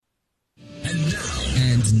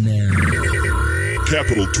begins now.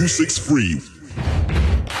 Capital 263.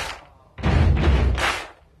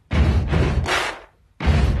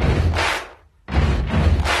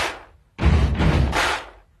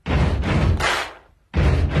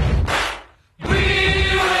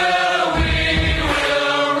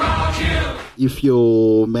 If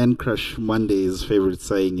your man crush Monday's favorite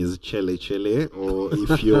saying is chele chele, or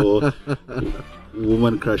if your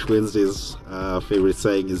woman crush Wednesday's favorite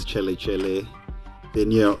saying is chele chele,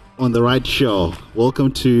 then you're on the right show.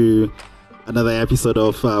 Welcome to another episode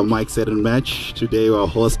of Mike Set and Match. Today we're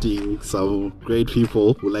hosting some great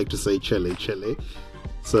people who like to say chele chele.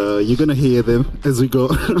 So you're gonna hear them as we go.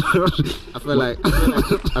 I feel like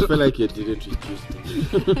you didn't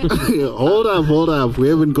introduce me. Hold up. We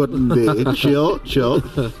haven't gotten there. Chill.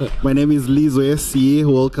 My name is Lizo SC.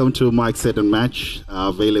 Welcome to Mike Set and Match.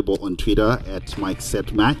 Available on Twitter at Mike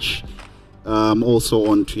Set Match. Also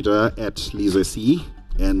on Twitter at Lizo SC.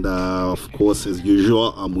 And of course, as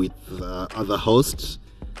usual, I'm with the other host,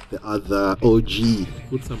 the other OG.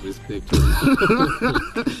 Put some respect on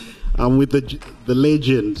it. I'm with the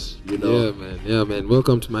legend, you know. Yeah, man.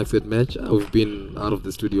 Welcome to Mike Set Match. We've been out of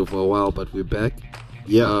the studio for a while, but we're back.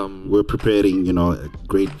 Yeah, we're preparing,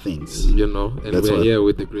 great things. And That's we're what- here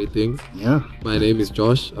with the great things. Yeah. My name is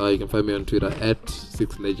Josh. You can find me on Twitter at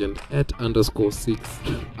 6legend,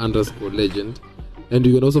 @_6_legend. And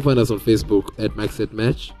you can also find us on Facebook at Mike Set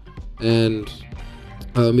Match. And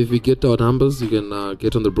if we get our numbers, you can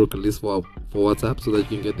get on the broker list for WhatsApp so that you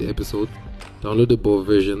can get the episodes. Downloadable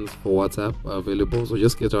versions for WhatsApp are available. So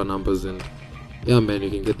just get our numbers and you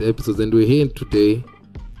can get the episodes. And we're here today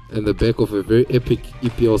in the back of a very epic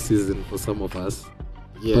EPL season for some of us.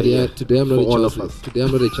 Today I'm not For all a of Chelsea. us. Today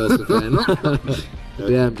I'm not a Chelsea fan.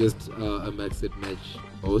 Today I'm just a Mike Set Match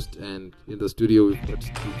host, and in the studio we've got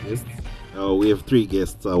two guests. We have three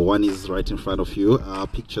guests. One is right in front of you.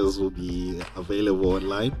 Pictures will be available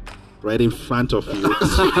online. Right in front of you.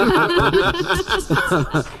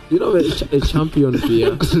 A champion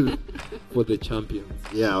beer for the champions.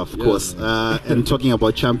 Yeah, of course. And talking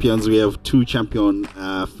about champions, we have two champion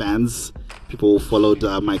fans. People who followed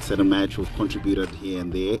Mike Set and Match, who've contributed here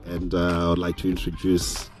and there. And I would like to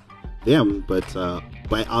introduce them, but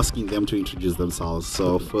by asking them to introduce themselves.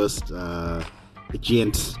 So first, the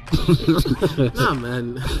gent. Nah,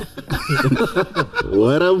 man.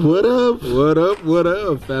 What up? What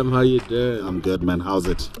up, fam? How you doing? I'm good, man. How's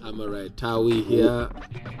it? I'm alright. Tawi here.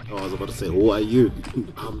 Oh, I was about to say, who are you?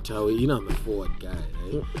 I'm Tawi. I'm the forward guy,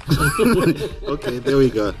 right? Okay, there we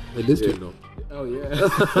go. At least you know. Oh, yeah.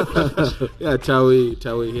 Yeah, Tawi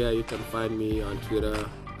here. You can find me on Twitter,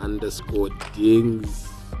 _Dings,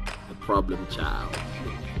 the problem child.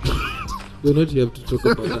 We're not here to talk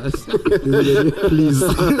about us. Please.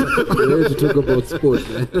 We're here to talk about sport,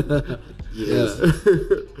 man. Yes.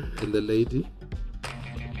 Yeah. And the lady?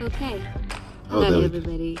 Okay. Oh, Hello, there we-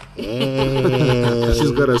 everybody. Hey.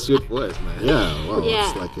 She's got a sweet voice, man. Yeah, wow, Yeah.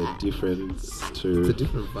 it's like a difference It's to... a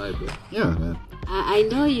different vibe, man. Yeah, man. I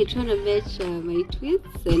know you're trying to match my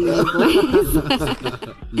tweets and my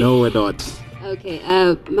voice. No, we're not. Okay.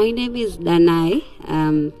 My name is Danai.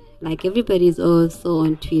 Like everybody is also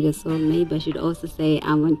on Twitter, so maybe I should also say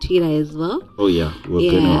I'm on Twitter as well. Oh, yeah,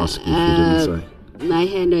 we're going to ask you if you didn't say. My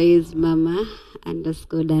handle is Mama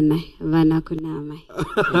 _Danai Vana Kunamai.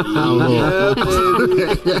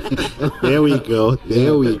 There we go.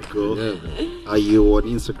 Yeah, man. Are you on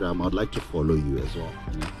Instagram? I'd like to follow you as well.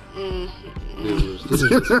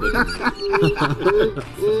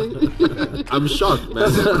 I'm shocked,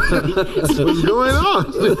 man. What's going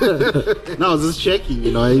on? No, I was just checking,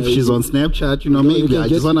 if she's on Snapchat, maybe I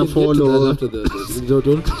just want to follow.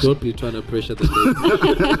 Don't be trying to pressure the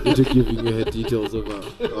lady into giving you her details over.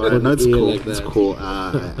 All right, no, it's air cool. like It's that. cool.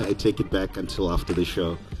 I take it back until after the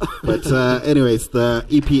show. But anyways, the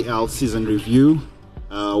EPL season review.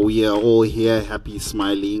 We are all here, happy,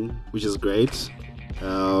 smiling, which is great.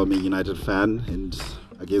 I'm a United fan and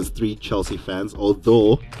against 3 Chelsea fans.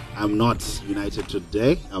 Although I'm not United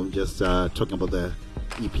today, I'm just talking about the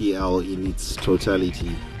EPL in its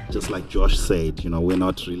totality. Just like Josh said, we're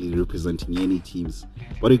not really representing any teams,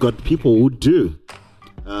 but we got people who do.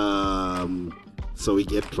 So we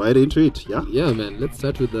get right into it, yeah? Yeah, man. Let's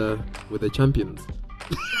start with the champions.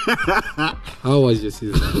 How was your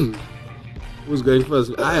season? Who's going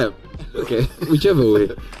first? I am. Okay, whichever way.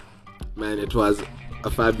 Man, it was a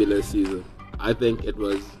fabulous season. I think it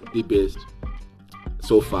was the best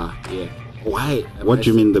so far. Yeah. Why? What do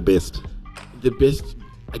you mean the best? The best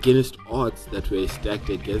against odds that were stacked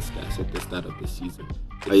against us at the start of the season.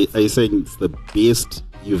 Are you saying it's the best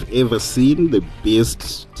you've ever seen, the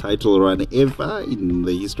best title run ever in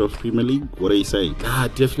the history of Premier League? What are you saying? Nah,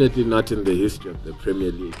 definitely not in the history of the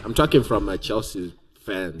Premier League. I'm talking from a Chelsea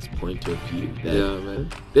fan's point of view. That Yeah, man.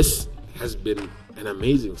 This has been an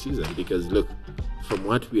amazing season because look, from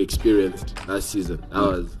what we experienced last season, that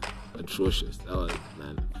was atrocious. That was,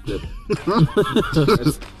 man,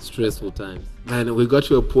 That's stressful times. man, we got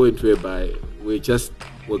to a point whereby we're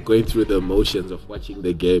going through the emotions of watching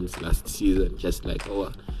the games last season, just like,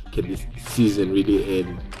 oh, can this season really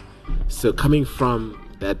end? So coming from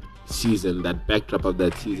that season, that backdrop of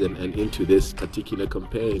that season, and into this particular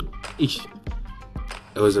campaign, it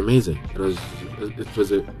was amazing. It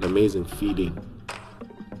was an amazing feeling.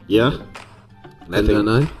 Yeah? And I And think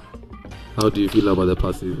Nana, how do you feel about the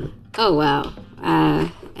past season? Oh wow!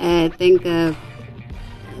 I think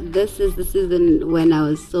this is the season when I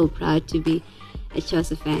was so proud to be a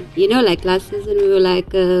Chelsea fan. You know, like last season we were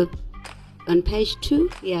like on page 2.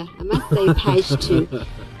 Yeah, I must say page 2.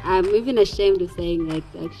 I'm even ashamed of saying like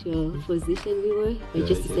the actual position we were, but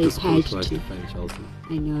just to say page 2. Chelsea.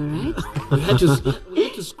 I know, right? we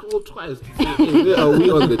had to scroll twice to say, hey, where are we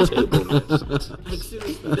on the table? Like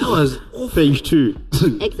seriously, that was awful. Page 2.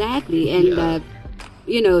 Exactly, and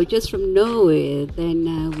you know, just from nowhere,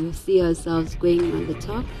 then we'll see ourselves going on the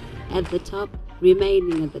top, at the top,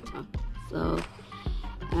 remaining at the top. So,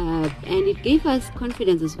 and it gave us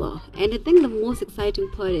confidence as well. And I think the most exciting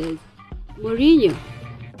part is Mourinho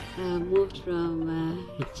moved from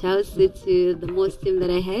Chelsea to the most team that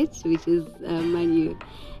I hate, which is Man U.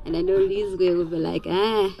 And I know Lizwe will be like,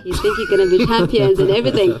 you think you're going to be champions and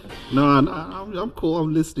everything. No, I'm cool.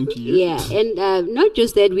 I'm listening to you. Yeah, and not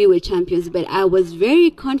just that we were champions, but I was very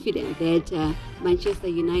confident that Manchester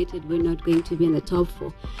United were not going to be in the top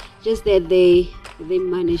 4. Just that they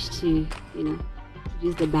managed to, you know,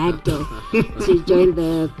 use the back door to join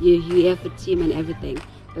the UEFA team and everything.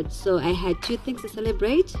 But so I had 2 things to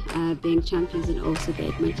celebrate, being champions and also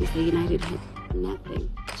that Manchester United had nothing.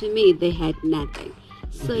 To me, they had nothing.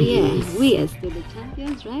 So yeah, we are still the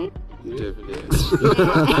champions, right? Definitely.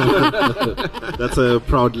 That's a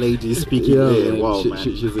proud lady speaking Yeah, there. man. Wow, She- man.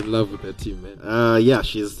 she's in love with her team, man. Yeah,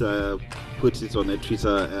 she's put it on her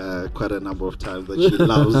Twitter quite a number of times that she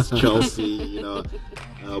loves Chelsea, you know,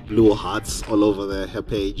 blue hearts all over her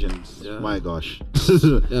page, and Yeah. my gosh.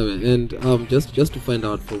 Yeah, man. And just to find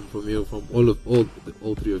out from you, from all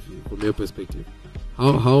three of you, from your perspective,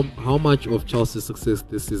 how much of Chelsea's success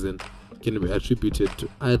this season can be attributed to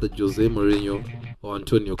either Jose Mourinho or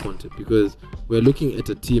Antonio Conte? Because we're looking at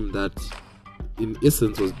a team that, in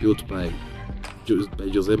essence, was built by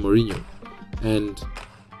Jose Mourinho, and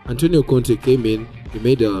Antonio Conte came in. He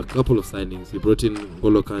made a couple of signings. He brought in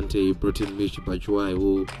N'Golo Kante. He brought in Michy Batshuayi,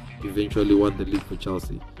 who eventually won the league for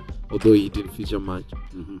Chelsea, although he didn't feature much.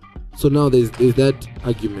 Mm-hmm. So now there's that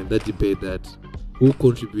argument, that debate, that who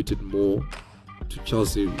contributed more to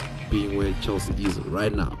Chelsea being where Chelsea is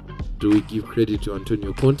right now. Do we give credit to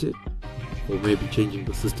Antonio Conte for maybe changing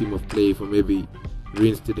the system of play, for maybe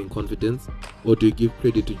reinstilling confidence, or do you give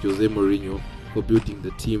credit to Jose Mourinho for building the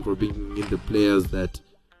team, for bringing in the players that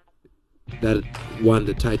won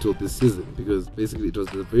the title this season? Because basically it was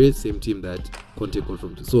the very same team that Conte got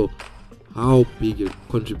from. So how big a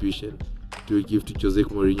contribution do we give to Jose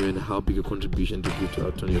Mourinho, and how big a contribution do we give to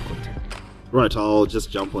Antonio Conte? Right, I'll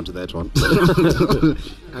just jump onto that one.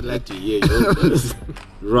 I'd like to hear your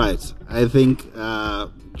Right, I think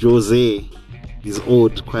Jose is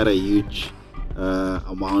owed quite a huge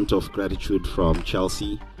amount of gratitude from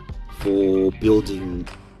Chelsea for building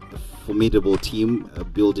a formidable team,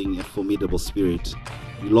 building a formidable spirit.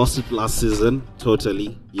 You lost it last season,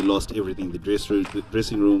 totally. You lost everything, the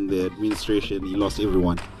dressing room, the administration, you lost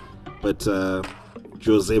everyone. But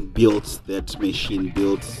Jose built that machine,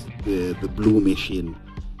 built the blue machine.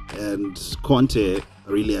 And Conte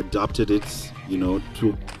really adapted it, you know,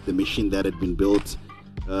 to the machine that had been built,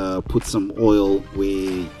 put some oil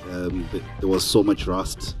where there was so much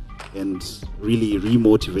rust, and really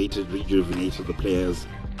remotivated, rejuvenated the players,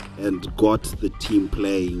 and got the team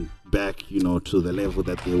playing back, you know, to the level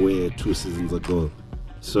that they were 2 seasons ago.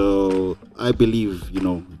 So I believe, you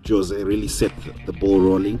know, Jose really set the ball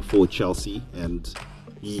rolling for Chelsea, and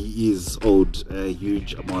he is owed a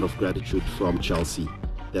huge amount of gratitude from Chelsea.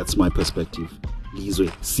 That's my perspective.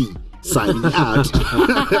 Lizwe C, signing out.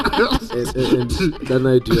 And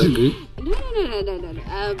Dana, do you agree? No.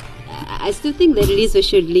 I still think that Lizzo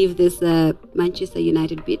should leave this Manchester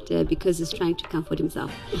United bit because he's trying to comfort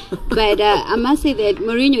himself. But I must say that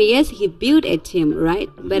Mourinho, yes, he built a team, right?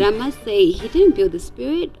 But I must say he didn't build the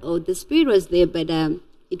spirit, or the spirit was there, but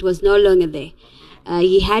it was no longer there.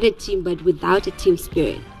 he had a team, but without a team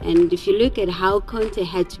spirit. And if you look at how Conte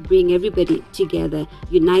had to bring everybody together,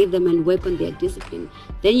 unite them, and work on their discipline,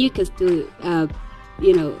 then you can still,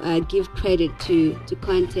 give credit to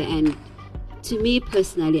Conte. And to me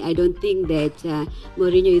personally, I don't think that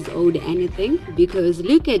Mourinho is owed anything, because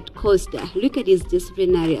look at Costa, look at his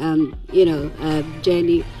disciplinary,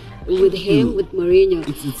 journey. With him, with Mourinho,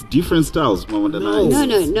 it's different styles, Mama. No.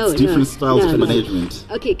 It's different styles of management.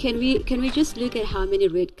 Okay, can we just look at how many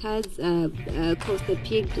red cards Costa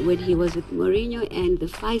picked when he was with Mourinho, and the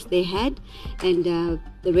fights they had, and the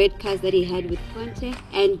red cards that he had with Conte?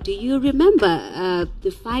 And do you remember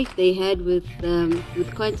the fight they had with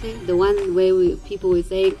Conte, the one where people were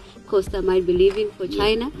saying Costa might be leaving for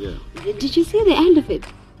China? Yeah. Did you see the end of it?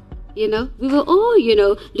 We were all,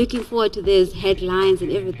 looking forward to these headlines and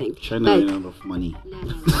everything. China ran out of money. No.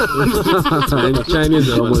 Chinese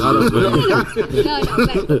are almost out of money.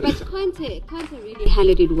 But Conte really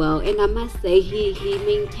handled it well, and I must say he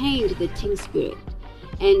maintained the team spirit.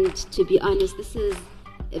 And to be honest, this is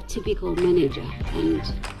a typical manager. And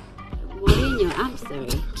Mourinho,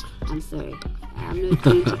 I'm sorry. I'm not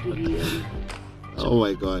going to give you anything. Oh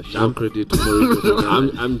my gosh! Jump credit to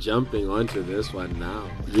Mourinho. I'm jumping onto this one now.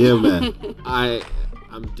 Yeah, man.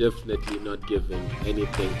 I'm definitely not giving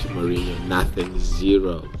anything to Mourinho. Nothing,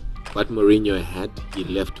 zero. What Mourinho had, he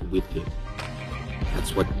left with him.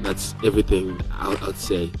 That's everything I'd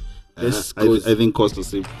say. I think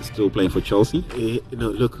Costa's still playing for Chelsea.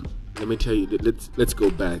 Look, let me tell you. Let's go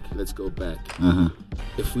back. Uh-huh.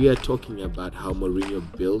 If we are talking about how Mourinho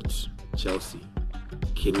built Chelsea,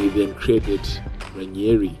 can we then credit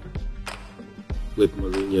Ranieri with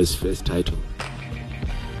Mourinho's first title?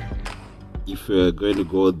 If we're going to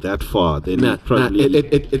go that far, then probably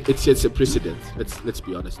it sets a precedent. Let's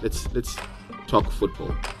be honest. Let's talk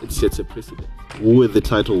football. It sets a precedent. Who were the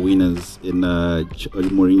title winners in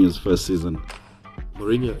Mourinho's first season?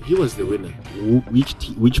 Mourinho, he was the winner.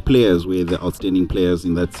 Which players were the outstanding players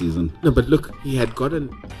in that season? No, but look, he had gotten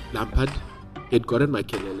Lampard. He had gotten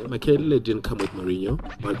Makelele. Makelele didn't come with Mourinho.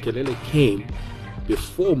 Makelele came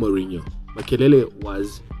before Mourinho. Makelele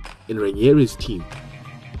was in Ranieri's team.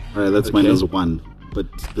 All right, that's Okay. -1. But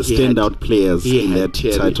the standout players in that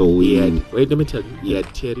Thierry. title winning. Wait, let me tell you. He had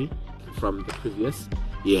Thierry from the previous.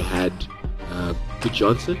 He had Good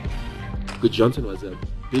Johnson. Good Johnson was a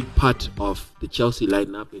big part of the Chelsea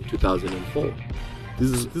lineup in 2004.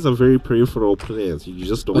 These are very peripheral players. You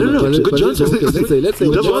just don't. No, want to Good Johnson. Let's say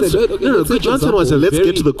Good Johnson was a Let's very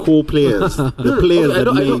get to the core players. The players I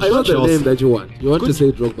that made I know the Chelsea. name that you want. You want to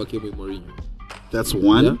say Drogba came with Mourinho. That's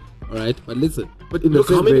one. Yeah? All right, but listen. But in the look,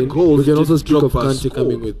 how same many vein, goals we can did also speak of Drogba Kante score?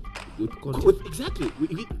 coming with Conte. Exactly.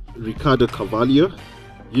 Ricardo Carvalho.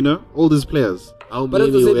 All these players. How But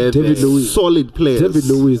that's many the same were David there? Luiz. Solid players. David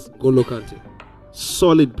Luiz, Golo Kante.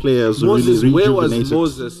 Solid players who Moses, really where was rejuvenated.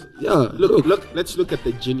 Moses? Yeah, Look. Let's look at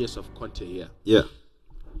the genius of Conte here. Yeah.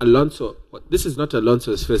 Alonso. This is not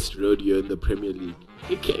Alonso's first rodeo in the Premier League.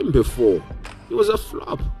 He came before. He was a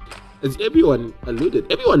flop, as everyone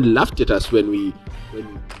alluded. Everyone laughed at us when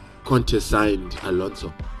Conte signed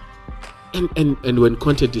Alonso, and when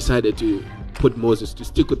Conte decided to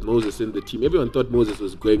stick with Moses in the team, everyone thought Moses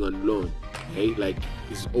was going on loan. Okay, like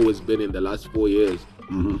he's always been in the last 4 years.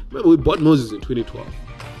 Mm-hmm. Remember, we bought Moses in 2012,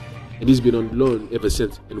 and he's been on loan ever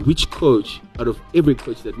since. And which coach, out of every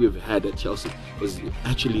coach that we've had at Chelsea, was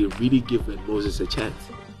actually really giving Moses a chance?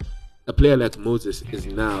 A player like Moses is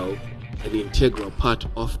now an integral part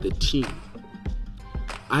of the team.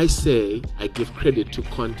 I say I give credit to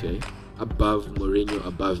Conte above Mourinho,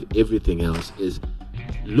 above everything else. Is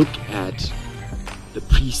look at the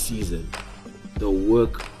pre-season, the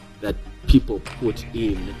work that people put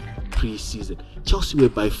in pre-season. Chelsea were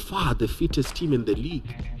by far the fittest team in the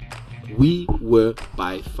league. We were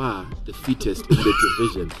by far the fittest in the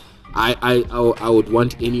division. I would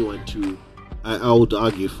want anyone to. I would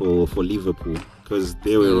argue for Liverpool because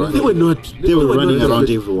they were running. They were not. They were running not- around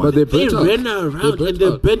everyone. But they They burnt out. ran around They and they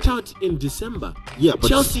burnt bent out in December. Yeah, but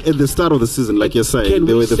Chelsea. at the start of the season, like you're saying, Can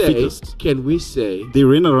they we were the say? fittest. Can we say? They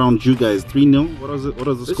ran around you guys 3-0. What was it? What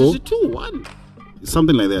was the This score? is a 2-1.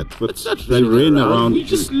 Something like that. But It's not they running ran around. We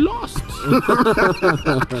just lost.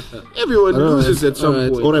 Everyone All right, loses at some all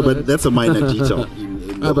right. point. All right, but that's a minor detail.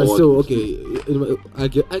 In the But whole- still, okay. I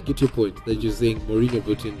get your point that you're saying Mourinho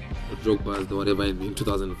brought in Drogba, the whatever in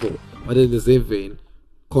 2004. But in the same vein,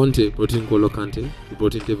 Conte brought in Golo Kante, he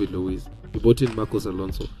brought in David Luiz, he brought in Marcos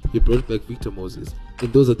Alonso, he brought back Victor Moses,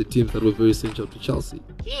 and those are the teams that were very essential to Chelsea.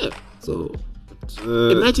 Yeah. So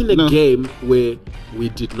Imagine a no. game where we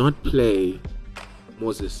did not play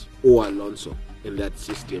Moses or Alonso in that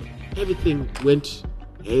system. Everything went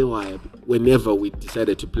haywire whenever we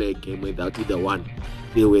decided to play a game without either one,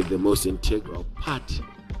 they were the most integral part.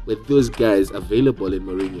 With those guys available in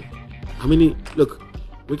Mourinho, look,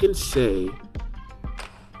 we can say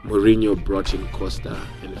Mourinho brought in Costa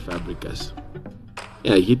and Fabregas.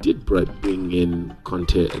 Yeah, he did bring in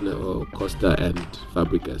Costa and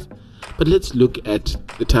Fabregas. But let's look at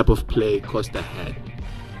the type of play Costa had.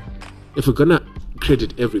 If we're gonna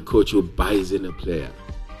credit every coach who buys in a player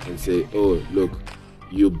and say, oh, look,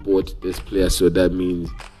 you bought this player, so that means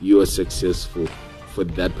you are successful for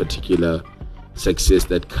that particular success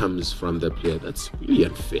that comes from the player, that's really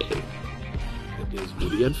unfair. It is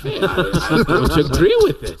really unfair. I don't agree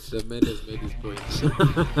with it. The man has made his point.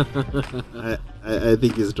 I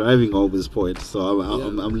think he's driving all his points, so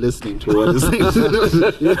I'm listening to what he's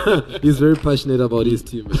saying. He's very passionate about his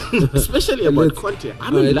team, man. Especially about Conte.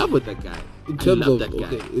 I'm in love with that guy. In terms of that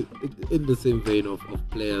guy. In the same vein of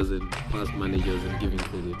players and past managers and giving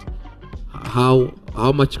credit, how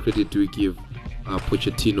much credit do we give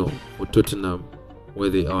Pochettino for Tottenham where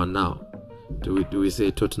they are now? Do we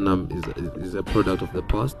say Tottenham is a product of the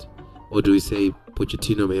past, or do we say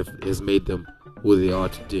Pochettino has made them who they are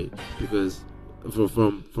today? Because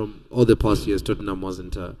from all the past years, Tottenham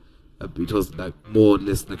wasn't it was like more or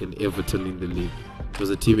less like an Everton in the league. It was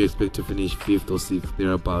a team you expect to finish 5th or 6th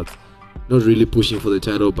thereabouts, not really pushing for the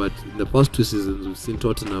title. But in the past 2 seasons, we've seen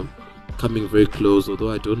Tottenham coming very close.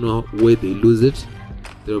 Although I don't know where they lose it.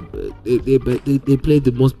 They play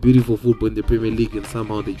the most beautiful football in the Premier League, and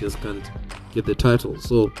somehow they just can't get the title.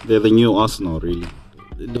 So they're the new Arsenal, really.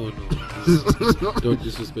 No. Don't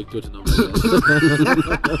disrespect Tottenham.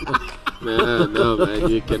 No, man,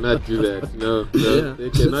 you cannot do that. No, Yeah. they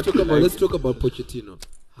cannot. Let's talk about Pochettino.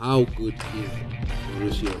 How good is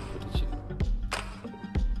Mauricio Pochettino?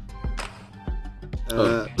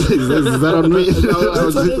 Is that on me?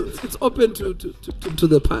 It's open to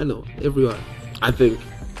the panel, everyone. I think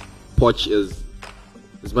Poch is,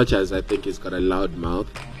 as much as I think he's got a loud mouth,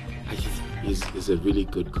 he's a really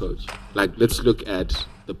good coach. Like, let's look at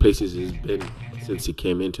the places he's been since he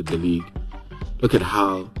came into the league. Look at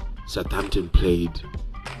how Southampton played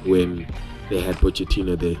when they had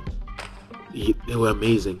Pochettino there. They were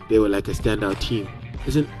amazing. They were like a standout team.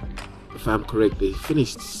 If I'm correct, they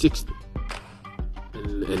finished 6th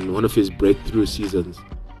in one of his breakthrough seasons.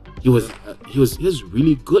 He was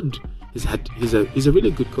really good. He's a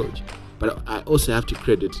really good coach. But I also have to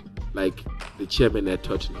credit like the chairman at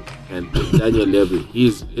Tottenham and Daniel Levy.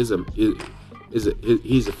 He's a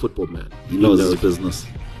football man. He knows his business.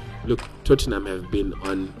 Look, Tottenham have been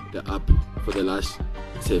on the up for the last,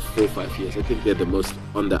 say, 4 or 5 years. I think they're the most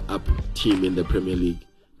on the up team in the Premier League.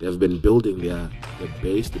 They've been building their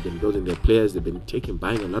base. They've been building their players. They've been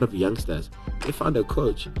buying a lot of youngsters. They found a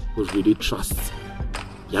coach who really trusts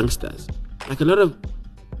youngsters. Like a lot of,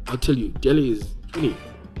 I'll tell you, Dele is 20.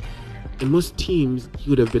 In most teams, he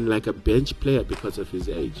would have been like a bench player because of his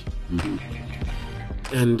age.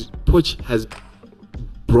 Mm-hmm. And Poch has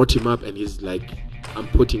brought him up, and he's like, I'm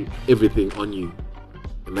putting everything on you.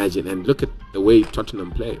 Imagine. And look at the way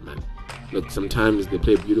Tottenham play, man. Look, sometimes they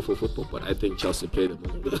play beautiful football, but I think Chelsea play the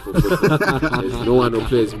most beautiful football. There's no one who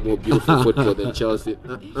plays more beautiful football than Chelsea.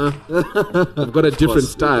 We've got a different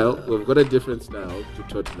style. We've got a different style to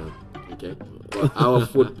Tottenham. Okay, well, our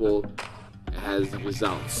football has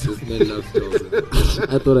results. This man loves Chelsea.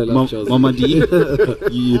 I thought I loved Chelsea. Mama D,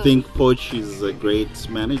 you think Poch is a great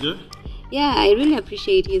manager? Yeah, I really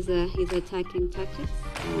appreciate his attacking tactics.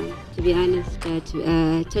 To be honest,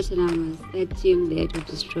 Tottenham was that team that would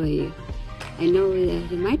destroy you. I know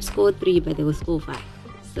they might score 3, but they will score 5.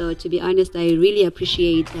 So to be honest, I really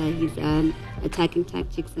appreciate his attacking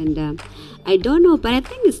tactics, and I don't know, but I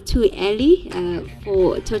think it's too early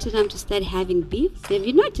for Tottenham to start having beef. Have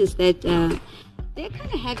you noticed that they're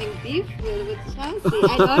kind of having beef with Chelsea?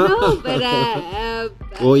 I don't know,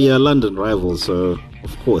 but well, yeah, London rivals, so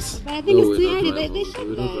of course. But I think it's too early. They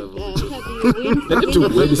should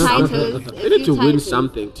win titles. They need to win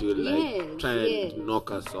something to try and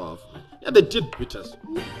knock us off. Yeah, they did beat us.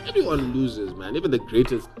 Everyone loses, man. Even the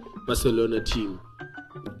greatest Barcelona team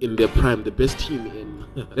in their prime, the best team in...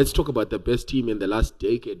 Let's talk about the best team in the last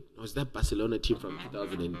decade. It was that Barcelona team from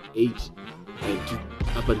 2008 and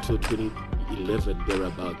up until 2011,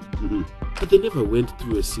 thereabouts. Mm-hmm. But they never went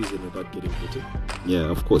through a season without getting beaten. Yeah,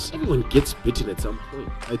 of course. Everyone gets beaten at some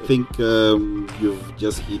point. I think you've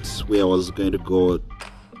just hit where I was going to go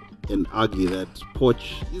and argue that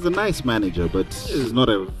Poch is a nice manager, but he's not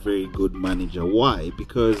a very good manager. Why?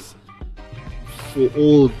 Because for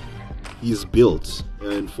all he's built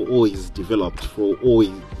and for all he's developed, for all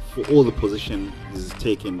the position he's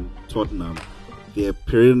taken Tottenham, they're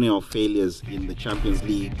perennial failures in the Champions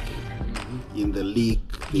League in the league.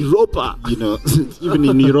 Europa. You know, even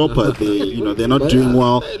in Europa, they're not doing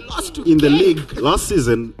well. They lost to In the Genk. league last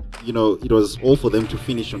season, it was all for them to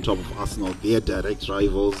finish on top of Arsenal. They are direct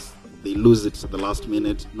rivals. They lose it at the last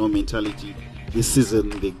minute. No mentality. This season,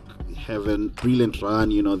 they have a brilliant run.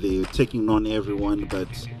 They're taking on everyone, but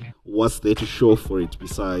what's there to show for it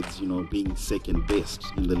besides, being second best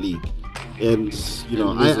in the league? And,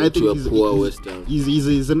 I think to a poor West Ham.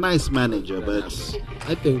 he's a nice manager, but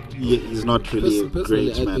I think he's not really a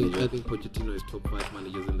personally, great manager. I think Pochettino is top 5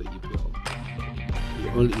 managers in the EPL.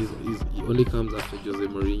 He only comes after Jose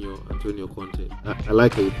Mourinho, Antonio Conte. I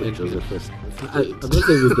like how you put Joseph first. I'm not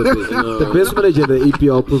saying he's the best. The best manager in the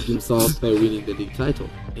EPL proved himself by winning the league title.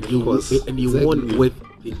 And he Exactly. won with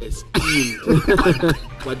the esteemed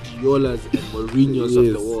Guardiolas and Mourinhos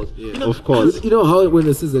of the world. Yeah. Of course. You know how when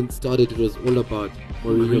the season started, it was all about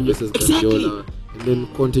Mourinho versus Exactly. Guardiola, and then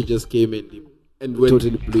Conte just came and went-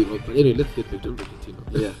 totally blew it up. But anyway, let's get back to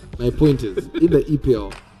Pochettino. Yeah. My point is, in the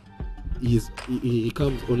EPL, he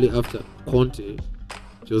comes only after Conte,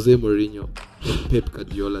 Jose Mourinho, and Pep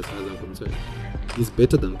Guardiola, as far as I'm concerned. He's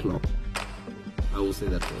better than Klopp. I will say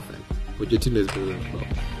that for a fact. Pochettino is better than Klopp.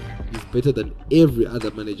 He's better than every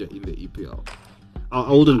other manager in the EPL. I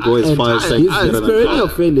wouldn't go as far as saying His he's better than perennial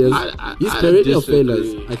Klopp. failures. His perennial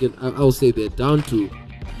disagree. failures. I'll say they're down to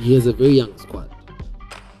he has a very young squad.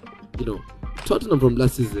 Tottenham from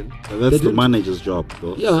last season. But they that's the didn't- manager's job,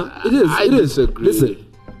 though. Yeah, it is. I it is. disagree. Listen,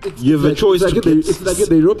 You have a choice It's to like in get- the, it's like in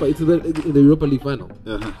the Europa. It's in the Europa League final.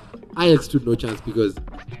 Uh-huh. Ajax stood no chance because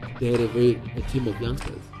they had a team of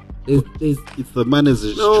youngsters. There's It's the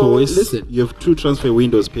manager's No, choice. listen. You have 2 transfer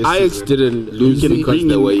windows per Ajax season. didn't lose You can because bring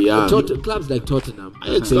they in- were young. Clubs like Tottenham.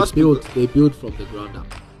 Ajax They lost build from the ground up.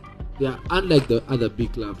 They are unlike the other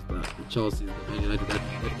big clubs, the Chelsea, the Man United,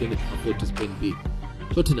 that can afford to spend big.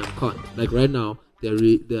 Tottenham can't. Like right now, they're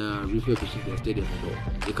refurbishing their stadium and all.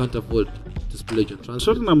 They can't afford to splurge on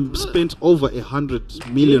transfer. Tottenham spent over 100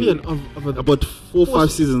 million about 4-5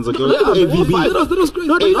 seasons ago. Yeah, AVB. that was great.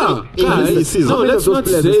 Guys, season. How many let's of those not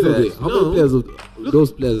players say are still that. there? How many players of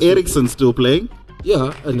those players? Ericsson still playing.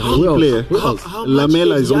 Yeah, and Key who else? player. Who else? How much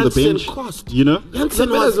Lamela did is on the Janssen bench. cost? Janssen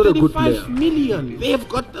Lamela was is not a good 35 player. million. They've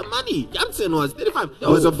got the money. Janssen was 35.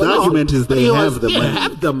 But the argument is they have the They money.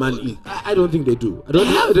 have the money. I don't think they do. I They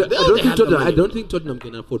have the I money. don't think Tottenham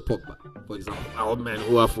can afford Pogba, for example. Oh man,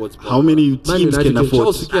 who affords? How many Man teams United can afford?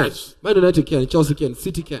 Chelsea can. Man United can. Chelsea can.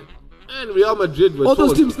 City can. And Real Madrid. Were All those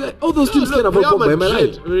told- teams. All those teams can afford Real Pogba. Am I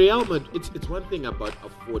Madrid. right? Real Madrid. It's one thing about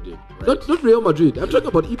affording, right? Not Real Madrid. I'm talking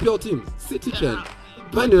about EPL teams. City can.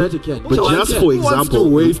 Man United can. But Chelsea just can. for Who wants to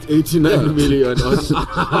example, waste 89 Yeah. million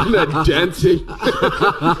on a dancing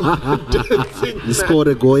he scored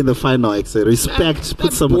a goal in the final. Respect.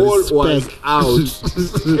 Put that some ball was respect. out.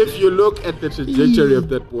 If you look at the trajectory of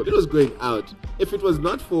that ball, it was going out. If it was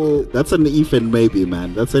not for That's an if and maybe,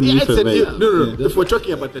 man. That's an yeah, if it's and an maybe. if, no. Yeah. If we're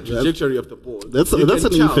talking about the trajectory of the ball, That's you an can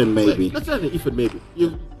if tell. and maybe. Wait, that's not an if and maybe.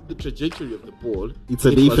 The trajectory of the ball. It's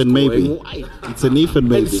an it if was and maybe. going wide. It's an if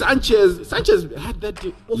and And maybe. Sanchez had that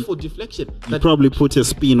awful deflection. You That probably put a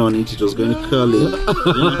spin on it. It was going to curl in.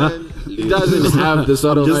 man, he doesn't have the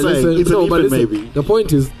sort of. Just saying, it's an if and maybe. The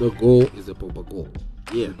point is, the goal is a Pogba goal.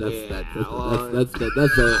 Yeah. That's well,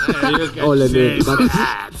 that's you can all I say mean. But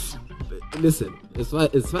that. listen, as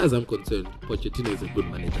far as I'm concerned, Pochettino is a good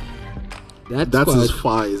manager. That's squad- as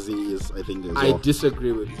far as he is, I think. As I well.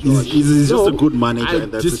 disagree with He's, George. he's just No, a good manager, I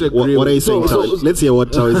and that's it. disagree What are you with- saying, so- Tao? Let's hear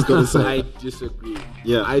what Tao is going to I say. disagree.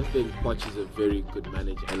 Yeah. I think Poch is a very good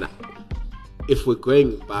manager, and if we're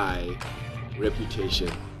going by reputation,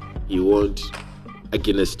 he won't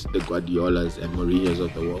against the Guardiolas and Mourinho's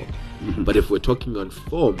of the world. But if we're talking on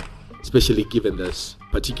form, especially given this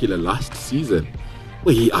particular last season,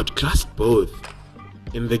 where he outclassed both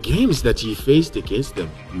in the games that he faced against them.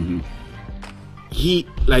 He,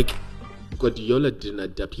 like, Guardiola didn't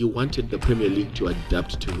adapt. He wanted the Premier League to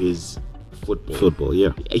adapt to his football. Yeah.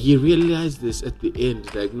 He realized this at the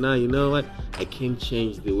end, like, nah, you know what? I can't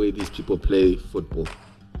change the way these people play football.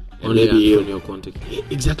 And Only maybe Antonio Conte.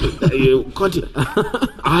 exactly. Conte,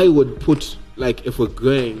 I would put, like, if we're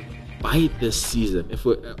going by this season, if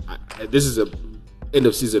we this is a end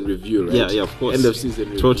of season review, right? Yeah, of course. End of season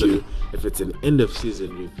review. Totally. If it's an end of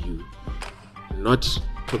season review, not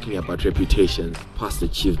talking about reputations, past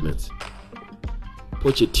achievements.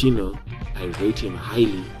 Pochettino, I rate him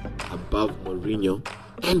highly above Mourinho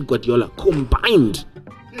and Guardiola combined.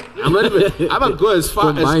 I'm gonna go as far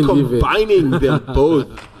as Combined even. combining them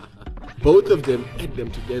both of them, add them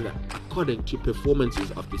together according to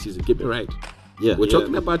performances of the season. Get me right. Yeah, We're yeah.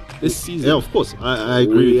 talking about this season. Yeah, of course. I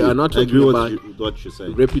agree. We with you. are not I agree talking with about what you're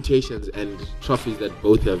saying. reputations and trophies that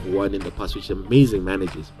both have won in the past, which are amazing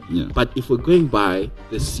managers. Yeah. But if we're going by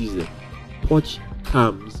this season, Poch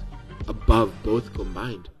comes above both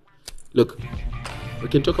combined. Look, we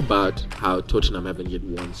can talk about how Tottenham haven't yet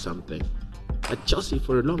won something. But Chelsea,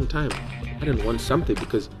 for a long time, hadn't won something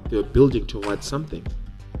because they were building towards something.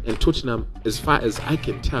 And Tottenham, as far as I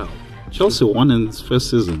can tell, Chelsea won in his first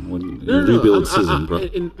season when rebuild season, bro.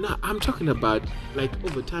 No, I'm talking about like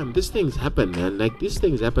over time. These things happen, man. Like these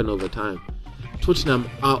things happen over time. Tottenham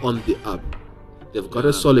are on the up. They've got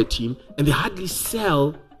a solid team, and they hardly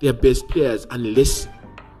sell their best players unless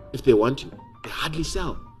if they want to. They hardly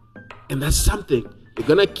sell, and that's something. They're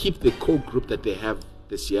gonna keep the core group that they have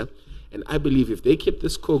this year, and I believe if they keep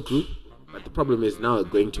this core group. But the problem is now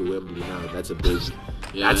going to Wembley now. That's a big,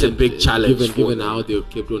 that's a big challenge. Given how they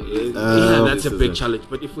kept on. Yeah, that's a big challenge.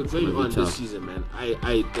 But if we're going on this season, man,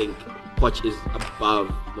 I think Poch is above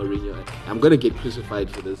Mourinho. I'm gonna get crucified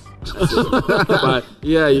for this, but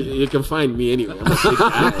yeah, you can find me anyway.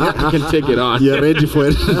 I can take it on. You're ready for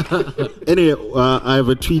it. Anyway, I have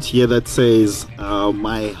a tweet here that says,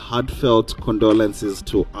 "My heartfelt condolences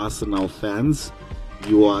to Arsenal fans.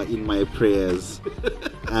 You are in my prayers."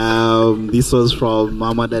 This was from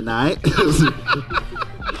Mama Danai.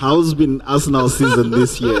 How's been Arsenal season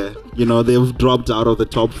this year? You know, they've dropped out of the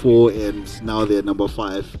top 4 and now they're number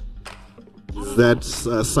 5. Is that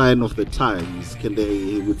a sign of the times? Can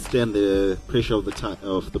they withstand the pressure of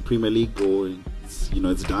the Premier League, or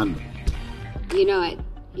it's done? You know it.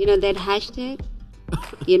 You know that hashtag?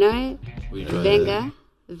 You know it? Wenger.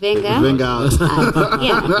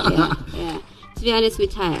 Yeah. To be honest, we're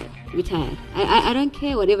tired. I don't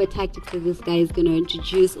care whatever tactics that this guy is going to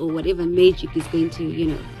introduce or whatever magic he's going to,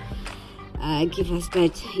 give us,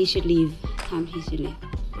 but he should leave. He should leave.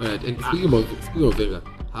 Right. And speaking of Wenger,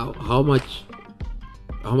 how much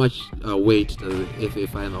weight does the FA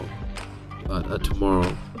final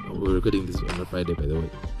tomorrow? We're recording this on a Friday, by the way.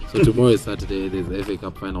 So tomorrow is Saturday. There's the FA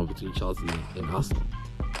Cup final between Chelsea and Arsenal.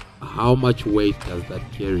 How much weight does that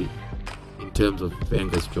carry in terms of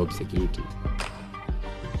Wenger's job security?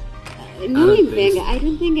 Knowing Wenger, I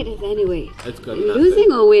don't think it has any weight. It's got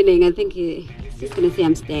losing or winning, I think he's just going to say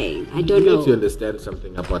I'm staying. I don't know. You need to understand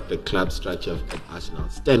something about the club structure of Arsenal.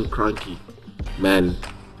 Stan Kroenke, man,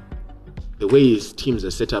 the way his teams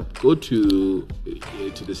are set up, go to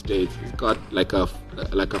the States. He's got like a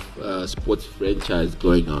sports franchise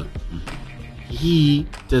going on. He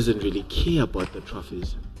doesn't really care about the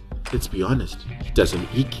trophies. Let's be honest. He doesn't.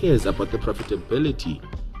 He cares about the profitability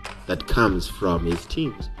that comes from his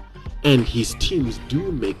teams. And his teams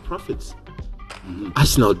do make profits.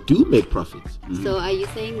 Arsenal do make profits. So are you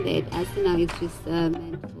saying that Arsenal is just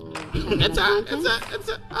meant for it's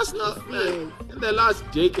a Arsenal, man. In the last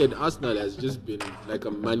decade, Arsenal has just been like a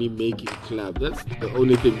money-making club. That's the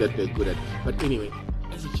only thing that they're good at. But anyway,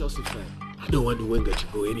 as a Chelsea fan, I don't want Wenger to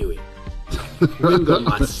go anyway. Wenger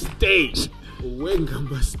must stay. Wenger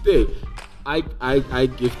must stay. I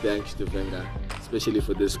give thanks to Wenger, especially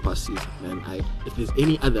for this past season, man. If there's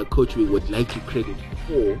any other coach we would like to credit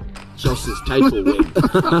for Chelsea's title win,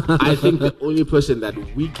 I think the only person that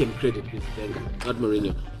we can credit is Wenger, not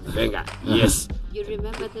Mourinho. Wenger, yes. You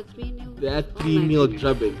remember the 3-0? That 3-0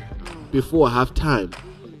 drubbing before half-time.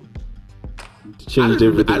 Changed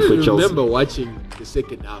everything for Chelsea. I remember watching the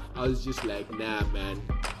second half. I was just like, nah, man,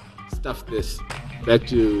 stuff this. Back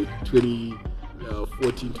to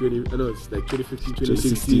 2015,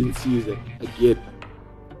 2016 season again.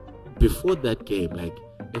 Before that game, like,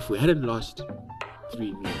 if we hadn't lost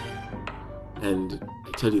 3-0, and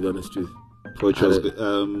I tell you the honest truth, Conte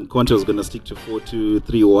was going to stick to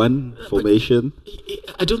 4-2-3-1 formation.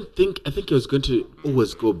 I think he was going to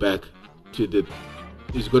always go back to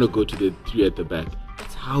he's going to go to the 3 at the back.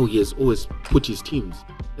 That's how he has always put his teams.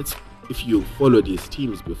 If you followed his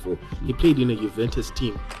teams before, he played in a Juventus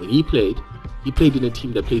team. When he played in a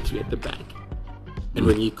team that played 3 at the back. And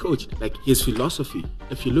when he coached, like his philosophy,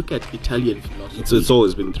 if you look at Italian philosophy, it's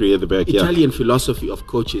always been 3 at the back. Italian philosophy of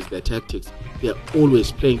coaches, their tactics, they're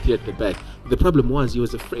always playing 3 at the back. The problem was he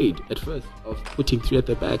was afraid at first of putting 3 at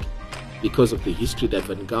the back because of the history that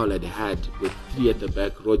Van Gaal had with 3 at the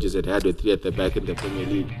back, Rodgers had with 3 at the back in the Premier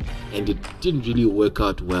League, and it didn't really work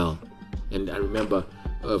out well. And I remember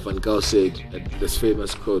Van Gaal said this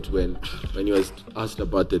famous quote when he was asked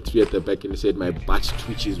about the 3 at the back, and he said, "My butt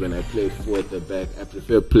twitches when I play 4 at the back. I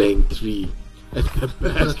prefer playing 3 at the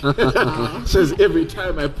back." Says every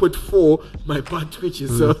time I put 4, my butt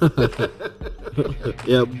twitches. So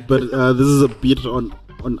yeah, but this is a bit on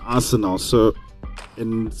Arsenal. So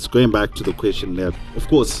and it's going back to the question that, of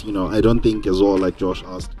course, I don't think as well, like Josh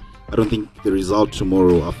asked, I don't think the result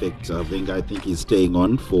tomorrow will affect Wenger. I think he's staying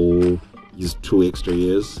on for his 2 extra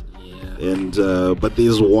years. Yeah. And but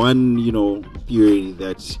there's one, theory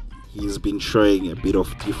that he's been showing a bit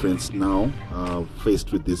of difference now,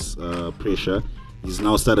 faced with this pressure. He's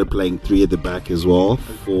now started playing 3 at the back as well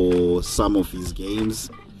for some of his games.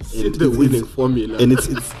 It's the winning formula. And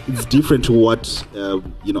it's different to what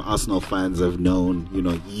Arsenal fans have known.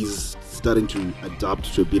 He's starting to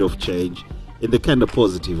adapt to a bit of change, and they're kind of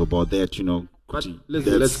positive about that. But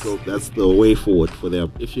let's go. That's the way forward for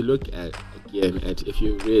them. If you look if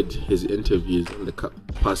you read his interviews in the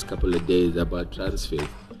past couple of days about transfers,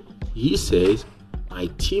 he says, my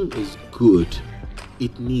team is good.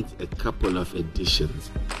 It needs a couple of additions.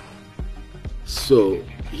 So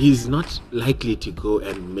he's not likely to go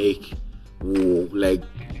and make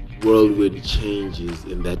whirlwind changes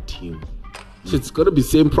in that team. So it's going to be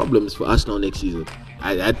same problems for Arsenal next season.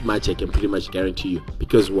 That much I can pretty much guarantee you.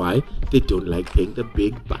 Because why? They don't like paying the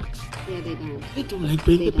big bucks. Yeah, they don't. They don't like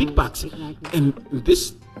paying the big bucks. Exactly. And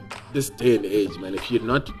this day and age, man, if you're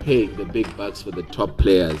not paying the big bucks for the top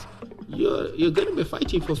players, you're going to be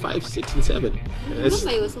fighting for 5, 6, and 7.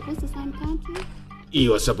 Remember, you were supposed to sign Kante? He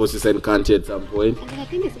was supposed to sign Kante at some point. And then I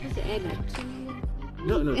think they're supposed to add like 2 million.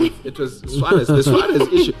 No, it was Suarez.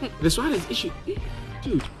 The Suarez issue.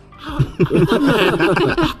 Dude, how?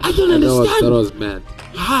 I don't understand. That was mad.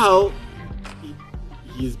 How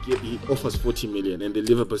he offers 40 million and the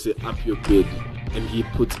Liverpool say up your bid and he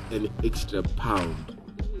puts an extra £1.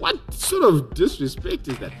 What sort of disrespect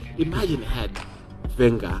is that? Imagine had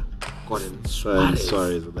Wenger gotten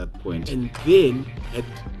Suarez at that point, and then had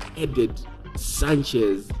added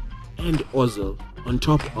Sanchez and Ozil on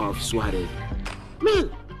top of Suarez.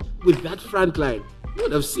 Man, with that front line, you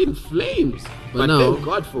would have seen flames. But now, thank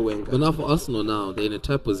God for Wenger. But now for Arsenal now, they're in a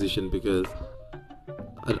tight position because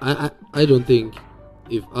I don't think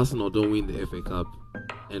if Arsenal don't win the FA Cup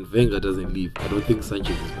and Wenger doesn't leave, I don't think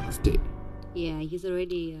Sanchez is going to stay. Yeah, he's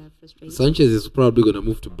already frustrated. Sanchez is probably going to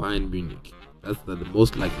move to Bayern Munich. That's the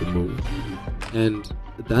most likely move. And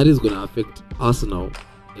that is going to affect Arsenal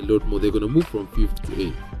a lot more. They're going to move from 5th to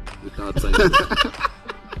 8th without Sanchez.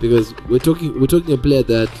 Because we're talking a player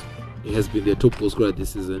that has been their top goal scorer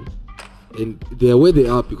this season, and they are where they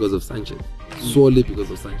are because of Sanchez, solely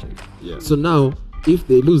because of Sanchez. Yeah. So now, if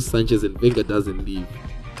they lose Sanchez and Wenger doesn't leave,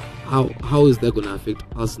 how is that going to affect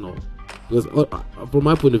Arsenal? Because from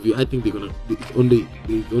my point of view, I think the only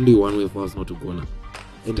one way for Arsenal to go now,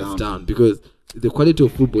 and it's down because the quality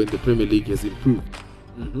of football in the Premier League has improved.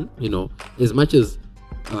 Mm-hmm. As much as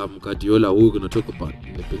Guardiola, who we're going to talk about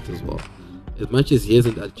in the bit as well. As much as he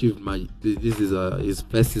hasn't achieved much, this is his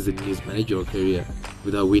first season in his managerial career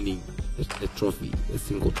without winning a trophy, a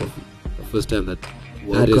single trophy. The first time that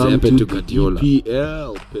has happened to Guardiola.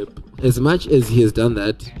 EPL, Pep. As much as he has done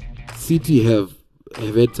that, City have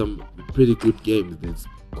had some pretty good games. They've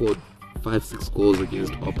scored 5-6 goals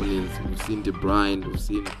against opponents. We've seen De Bruyne, we've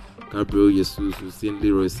seen Gabriel Jesus, we've seen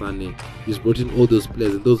Leroy Sané. He's brought in all those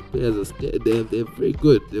players, and those players they're very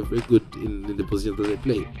good. They're very good in the positions that they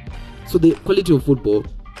play. So the quality of football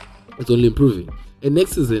is only improving. And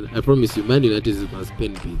next season, I promise you, Man United is going to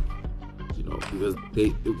spend big. Because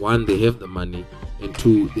they have the money, and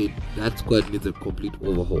 2, that squad needs a complete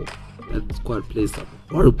overhaul. That squad plays some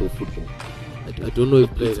horrible football. I don't know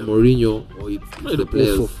if it's Mourinho or it's the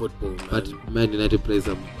players, football, man. But Man United plays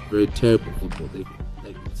some very terrible football.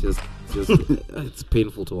 It's just it's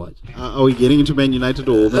painful to watch. Are we getting into Man United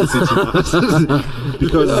or Man City?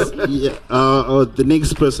 Because the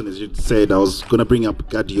next person, as you said, I was going to bring up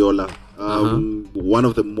Guardiola. One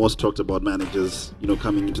of the most talked about managers,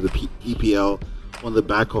 coming into the EPL on the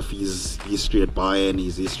back of his history at Bayern,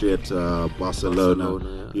 his history at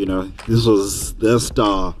Barcelona. Yeah. This was the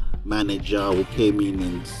star manager who came in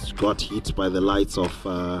and got hit by the lights of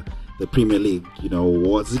the Premier League.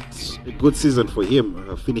 Was it a good season for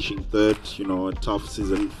him? Finishing 3rd,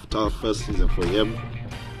 a tough first season for him.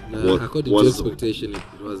 According to expectation,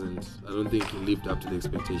 it wasn't. I don't think he lived up to the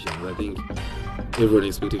expectations. I think everyone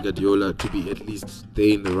expected Guardiola to be at least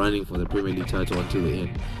stay in the running for the Premier League title until the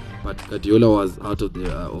end. But Guardiola was out of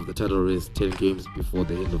the title race 10 games before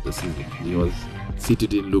the end of the season. City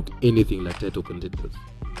didn't look anything like title contenders.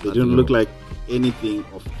 They didn't look like anything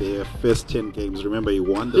of their first 10 games. Remember, he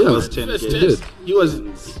won the first 10 games.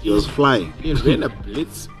 He was flying. He ran a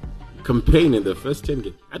blitz campaign in the first 10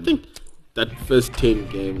 games. I think that first 10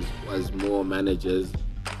 games was more managers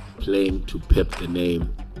playing to pep the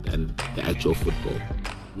name than the actual football.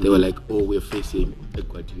 They were like, "Oh, we're facing a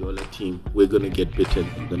Guardiola team. We're gonna get beaten.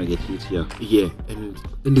 I'm gonna get hit here. Yeah, and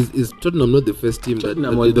is Tottenham not the first team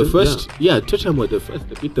Tottenham that were did the them? first. Yeah, Tottenham were the first.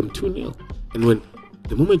 They beat them 2-0. And when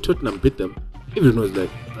the moment Tottenham beat them, everyone was like,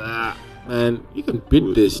 man, you can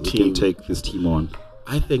beat this We team. can take this team on.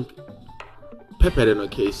 I think Pep had an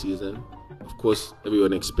okay season. Of course,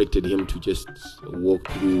 everyone expected him to just walk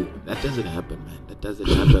through. That doesn't happen, man. That doesn't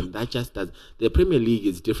happen. That just does. The Premier League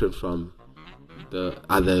is different from the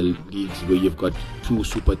other leagues where you've got 2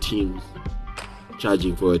 super teams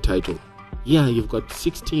charging for a title. Yeah, you've got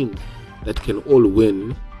 6 teams that can all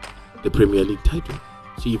win the Premier League title.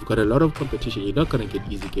 So you've got a lot of competition. You're not going to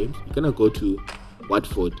get easy games. You're going to go to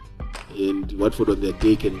Watford, and Watford on their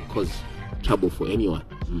day can cause trouble for anyone.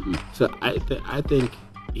 So I think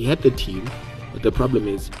he had the team, but the problem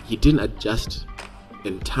is he didn't adjust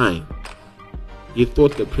in time. He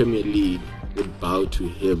thought the Premier League would bow to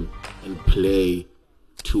him and play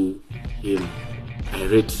to him. I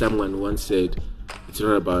read someone once said it's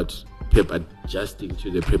not about Pep adjusting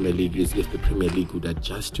to the Premier League, it's if the Premier League would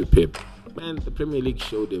adjust to Pep. Man, the Premier League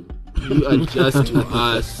showed him. You adjust to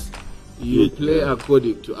us. You play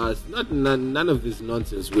according to us. None of this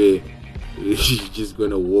nonsense where you're just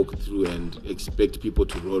going to walk through and expect people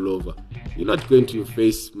to roll over. You're not going to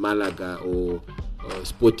face Malaga or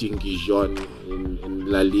Sporting Gijon in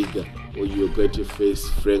La Liga, or you're going to face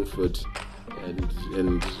Frankfurt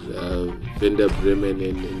and Werder Bremen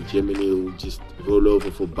in Germany who just roll over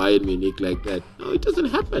for Bayern Munich like that. No, it doesn't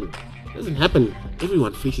happen. It doesn't happen.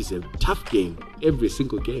 Everyone faces a tough game every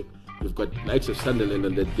single game. You've got likes of Sunderland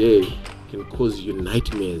on the day can cause you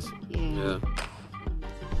nightmares. Yeah.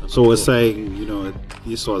 So we're saying,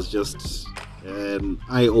 this was just an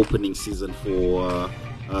eye-opening season for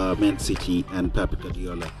Man City and Pep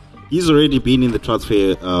Guardiola. He's already been in the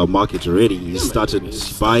transfer market already. He started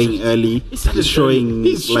buying early. He's showing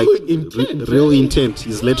intent, real intent.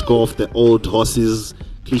 He's let go of the old horses.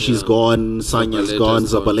 Clichy's gone, Sanya's gone,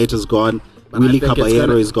 Zabaleta's gone, Willy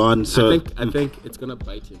Caballero is gone. So I think it's gonna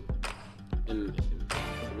bite him,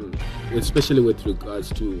 especially with regards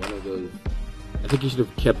to one of those. I think he should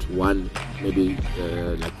have kept one, maybe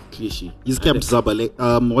like Clichy. He's kept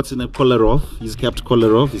Zabaleta. What's in a Kolarov? He's kept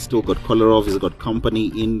Kolarov. He's still got Kolarov. He's got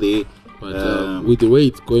company in there. But with the way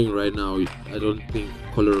it's going right now, I don't think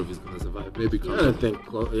Kolarov is going to survive. Maybe I don't think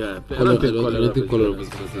Kolarov Kolarov is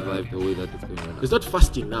going to survive the way that it's going right now. It's not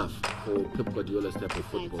fast enough for Pep Guardiola's type of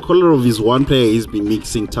football. Kolarov is one player he's been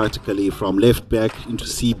mixing tactically from left back into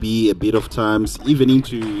CB a bit of times, even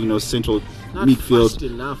into central Not midfield. fast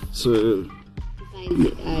enough. So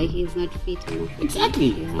He's not fit enough. Exactly,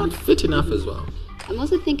 Yeah. not fit enough as well. I'm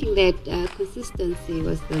also thinking that consistency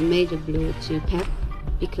was the major blow to Pep,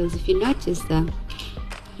 because if you notice,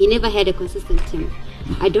 he never had a consistent team.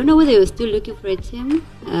 I don't know whether he was still looking for a team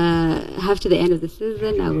after the end of the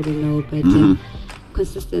season. I wouldn't know, but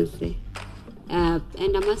consistency. And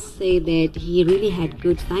I must say that he really had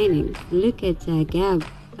good signings. Look at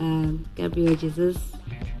Gabriel Jesus.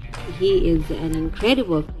 He is an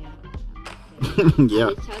incredible player. yeah. I'm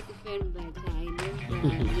a Chelsea fan, but I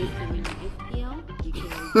never missed him in FPL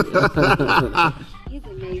because he's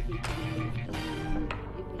amazing.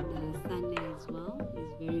 Even Sunday as well,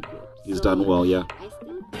 he's very good. He's done well, yeah. I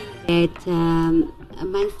still think that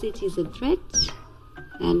Man City is a threat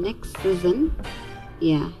next season.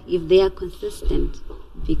 Yeah, if they are consistent,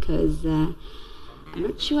 because I'm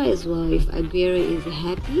not sure as well if Aguero is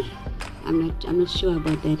happy. I'm not sure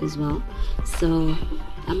about that as well. So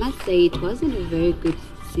I must say it wasn't a very good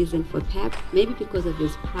season for Pep, maybe because of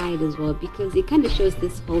his pride as well, because it kind of shows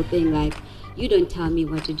this whole thing like, you don't tell me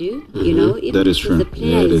what to do, even That is because true. the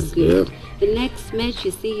player Yeah, it is is, good. yeah. The next match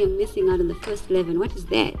you see him missing out on the first 11, what is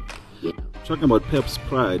that? Talking about Pep's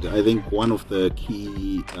pride, I think one of the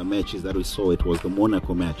key matches that we saw, it was the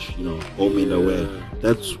Monaco match, home and away.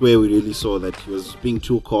 That's where we really saw that he was being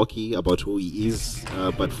too cocky about who he is,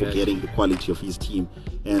 but forgetting the quality of his team.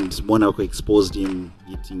 And Monaco exposed him,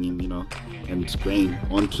 hitting him, and going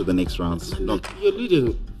on to the next rounds. And you're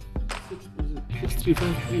leading 6-3,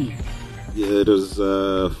 5-3. Yeah, it was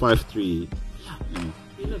 5-3.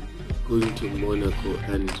 You're not going to Monaco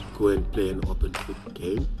and go and play an open foot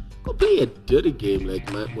game. Go play a dirty game like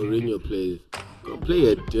Mourinho plays. Go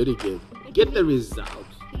play a dirty game. Get the result.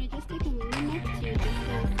 Can I just take a minute to discuss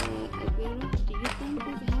Aguero? Do you think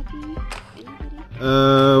he's happy?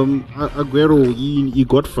 Anybody? Aguero, he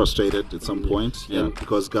got frustrated at some point,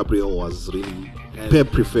 because Gabriel was really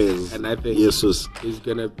Pep prefers. And I think Jesus. he's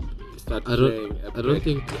gonna start I playing. don't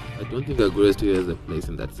think Aguero still has a place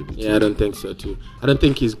in that city. Yeah, I don't think so too. I don't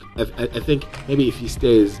think he's. I think maybe if he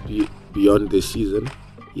stays beyond this season,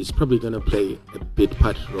 he's probably going to play a big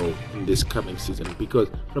part role in this coming season, because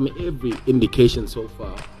from every indication so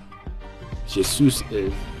far, Jesus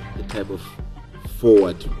is the type of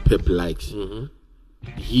forward Pep likes.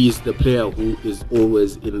 He's the player who is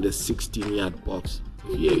always in the 16-yard box.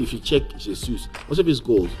 If you check Jesus, most of his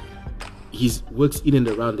goals, he works in and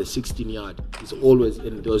around the 16-yard. He's always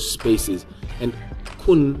in those spaces. And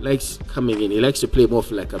Kun likes coming in. He likes to play more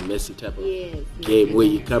of like a Messi type of game, where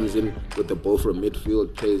he comes in with the ball from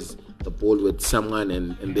midfield, plays the ball with someone,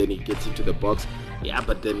 and then he gets into the box. Yeah,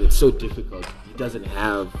 but then it's so difficult. He doesn't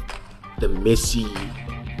have the Messi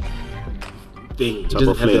thing.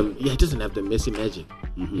 He doesn't have the Messi magic.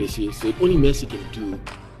 Messi, so only Messi can do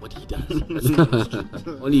what he does.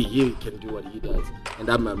 Only he can do what he does. And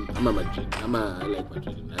I'm a Madrid. I like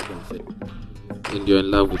Madrid, and I can say. And you're in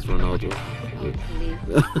love with Ronaldo.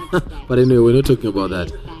 But anyway, we're not talking about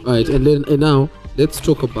that. All right, and now let's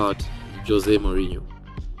talk about Jose Mourinho.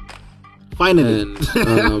 Finally,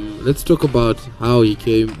 and let's talk about how he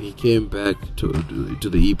came back to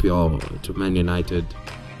the EPL, to Man United,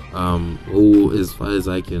 who, as far as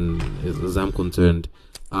I'm concerned,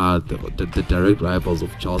 are the direct rivals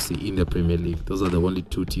of Chelsea in the Premier League. Those are the only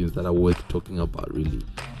two teams that are worth talking about, really.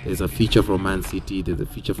 There's a feature from Man City, there's a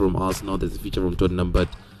feature from Arsenal, there's a feature from Tottenham, but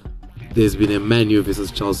there's been a Man U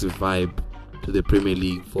versus Chelsea vibe to the Premier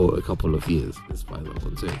League for a couple of years, as far as I'm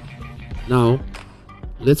concerned. Now,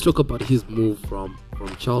 let's talk about his move from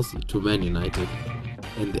Chelsea to Man United,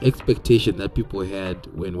 and the expectation that people had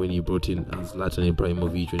when he brought in Zlatan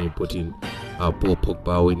Ibrahimovic, when he brought in Paul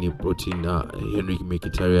Pogba, when he brought in Henrik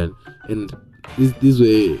Mkhitaryan, and these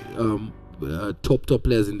were top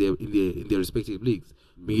players in their respective leagues.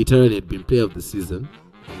 Mkhitaryan had been player of the season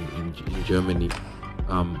in Germany.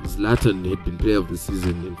 Zlatan had been player of the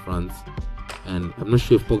season in France, and I'm not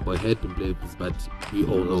sure if Pogba had been player of this, but we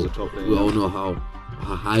all know how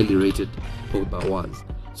highly rated Pogba was.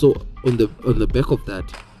 So on the back of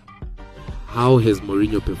that, how has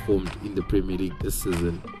Mourinho performed in the Premier League this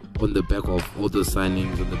season, on the back of all the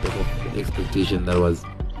signings, on the back of the expectation that was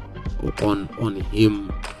on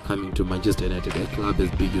him coming to Manchester United, a club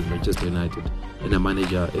as big as Manchester United and a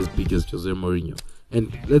manager as big as Jose Mourinho?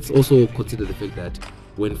 And let's also consider the fact that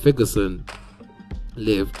when Ferguson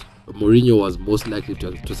left, Mourinho was most likely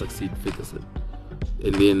to succeed Ferguson.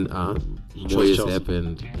 And then Moyes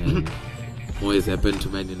happened, and Moyes happened to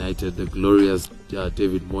Man United, the glorious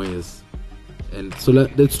David Moyes. And so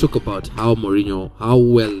let's talk about how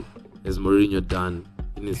well has Mourinho done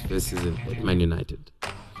in his first season at Man United.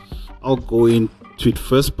 I'll go into it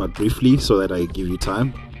first, but briefly, so that I give you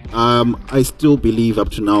time. I still believe up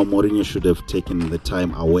to now Mourinho should have taken the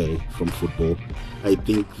time away from football. I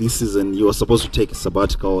think this season you were supposed to take a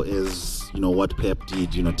sabbatical, as what Pep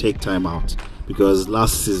did, take time out, because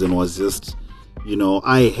last season was just,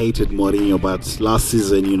 I hated Mourinho, but last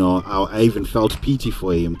season, I even felt pity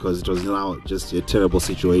for him, because it was now just a terrible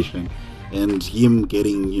situation, and him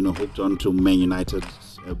getting, hooked onto Man United,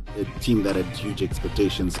 a team that had huge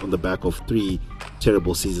expectations on the back of 3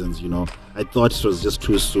 terrible seasons. I thought it was just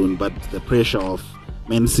too soon, but the pressure of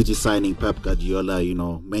Man City signing Pep Guardiola,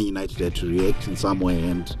 Man United had to react in some way,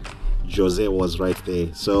 and Jose was right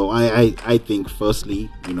there. So I think firstly,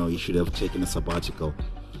 he should have taken a sabbatical.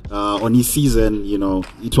 On his season,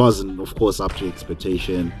 it wasn't, of course, up to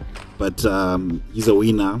expectation, but he's a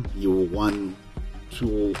winner. He won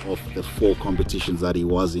 2 of the 4 competitions that he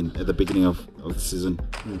was in at the beginning of the season.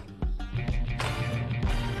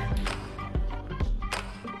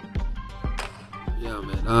 Yeah,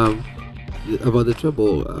 man. About the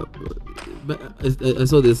treble, I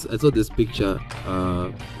saw this picture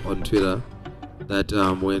on Twitter that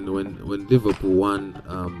when Liverpool won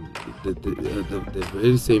the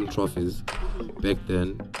very same trophies back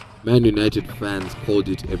then, Man United fans called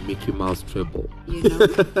it a Mickey Mouse treble.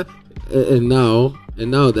 And now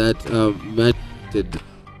that Man United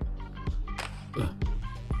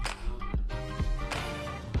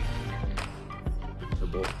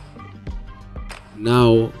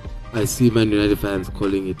now I see Man United fans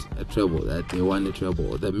calling it a treble, that they won a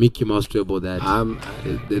treble, the Mickey Mouse treble that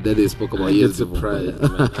they spoke about years before.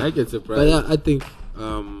 I get surprised. But yeah, I think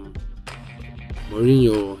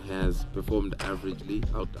Mourinho has performed averagely.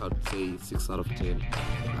 I'd say 6 out of 10.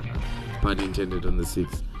 Pun intended on the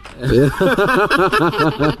 6.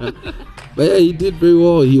 But yeah, he did very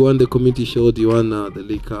well. He won the Community Shield, he won the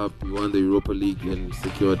League Cup, he won the Europa League, and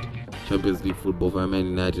secured Champions League football for Man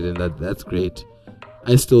United, and that's great.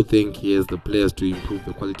 I still think he has the players to improve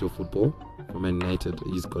the quality of football for Man United.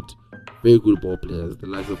 He's got very good ball players, the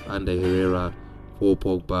likes of Ander Herrera, Paul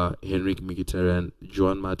Pogba, Henrik Mkhitaryan,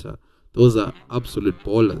 Juan Mata. Those are absolute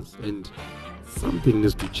ballers. And something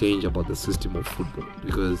needs to change about the system of football,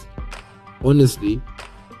 because honestly,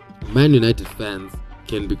 Man United fans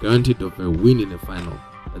can be guaranteed of a win in a final,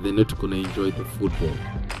 but they're not going to enjoy the football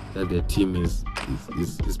that their team is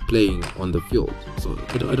playing on the field. So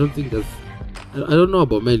I don't think that's... I don't know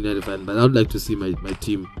about Man United fan, but I would like to see my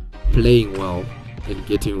team playing well and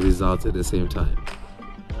getting results at the same time.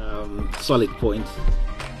 Solid point.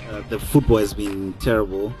 The football has been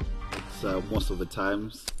terrible most of the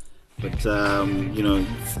times, but it's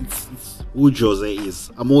who Jose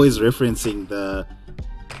is. I'm always referencing the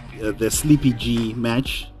Sleepy G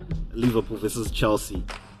match, Liverpool versus Chelsea.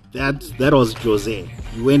 That was Jose.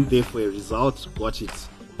 He went there for a result, got it,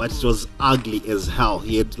 but it was ugly as hell.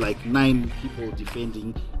 He had like 9 people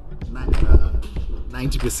defending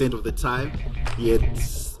 90% of the time. He had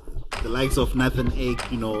the likes of Nathan Ake,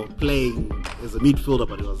 playing as a midfielder,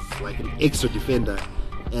 but he was like an extra defender.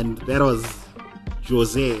 And that was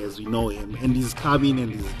Jose as we know him. And he's come in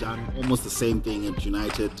and he's done almost the same thing at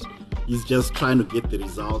United. He's just trying to get the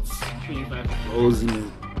results. 25 goals in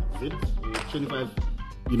a 25,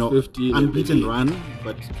 15 unbeaten run,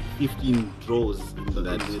 but 15 draws in the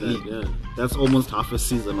league. Yeah. That's almost half a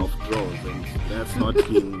season of draws, and that's not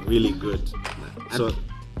been really good. So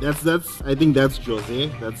that's I think that's Jose.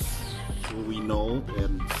 That's who we know,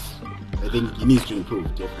 and I think he needs to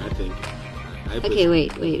improve. Definitely. Okay,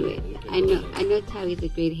 wait. I know Tari is a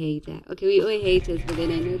great hater. Okay, we all haters, but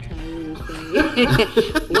then I know Tari will say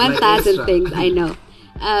 1,000 things. I know.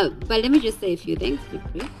 But let me just say a few things, be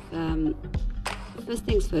brief. First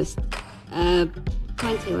things first.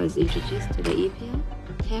 Conte was introduced to the EPL.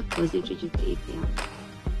 Pep was introduced to the EPL.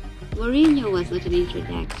 Mourinho was not an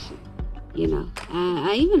introduction.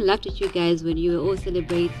 I even laughed at you guys when you were all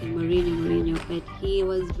celebrating Mourinho, but he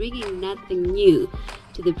was bringing nothing new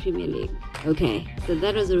to the Premier League. Okay, so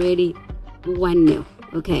that was already 1-0.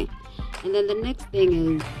 Okay, and then the next thing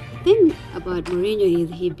is, the thing about Mourinho is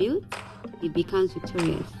he builds, he becomes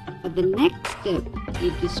victorious, but the next step,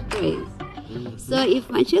 he destroys. So if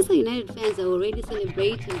Manchester United fans are already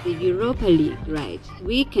celebrating the Europa League, right,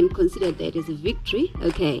 we can consider that as a victory.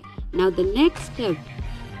 Okay, now the next step,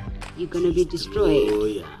 you're going to be destroyed. Oh,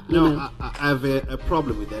 yeah. No, I have a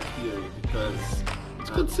problem with that theory because it's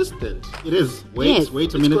consistent. It is.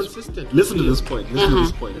 Wait a minute. Consistent. Listen to this point.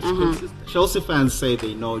 It's consistent. Chelsea fans say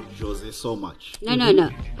they know Jose so much. No.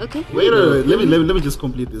 Okay. Wait. Let me just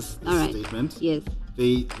complete this statement. Yes.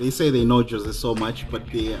 They say they know Jose so much, but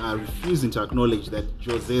they are refusing to acknowledge that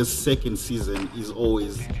Jose's second season is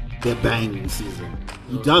always their banging season.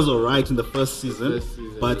 He does all right in the first season,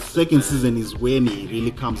 but second season is when he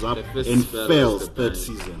really comes up and fails third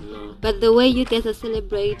season. But the way you guys are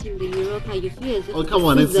celebrating the Europa, you feel as if oh come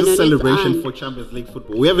on, it's a celebration for Champions League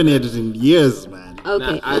football. We haven't had it in years, man.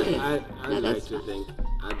 Okay. I'd like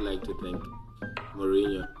to think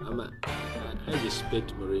Mourinho. I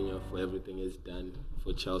respect Mourinho for everything he's done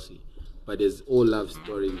for Chelsea, but there's all love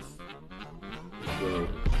stories. So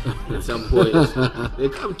at some point they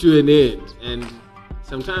come to an end, and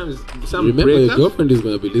sometimes some remember breakups, your girlfriend is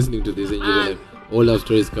going to be listening to this, and you're going to all love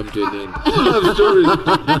stories come to an end. all love stories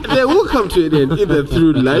they will come to an end either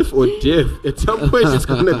through life or death. At some point it's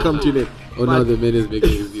going to come to an end. Now the man is making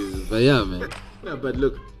excuses, but yeah, man. No, but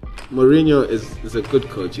look, Mourinho is a good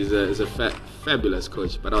coach. He's a fabulous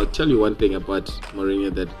coach. But I'll tell you one thing about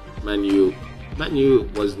Mourinho, that Man U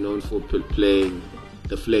was known for playing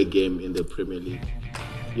the flair game in the Premier League.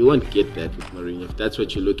 You won't get that with Mourinho. If that's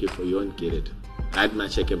what you're looking for, you won't get it. That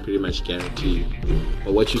much I can pretty much guarantee you.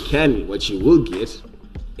 But what you will get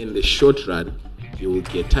in the short run, you will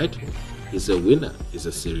get titles. He's a winner. He's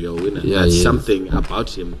a serial winner. Yeah, that's something about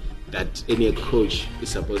him that any coach is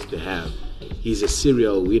supposed to have. He's a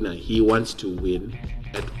serial winner. He wants to win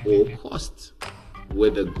at all costs,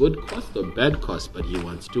 whether good cost or bad cost, but he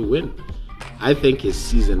wants to win. I think his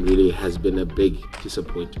season really has been a big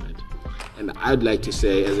disappointment. And I'd like to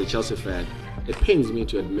say, as a Chelsea fan, it pains me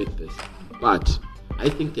to admit this, but I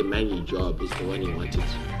think the Man U job is the one he wanted,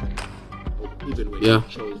 even when he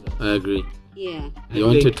chose us. I agree. Yeah. He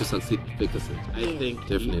wanted to succeed Ferguson. I think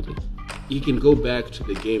Definitely. You can go back to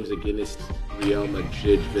the games against Real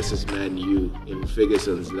Madrid versus Man U in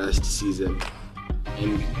Ferguson's last season,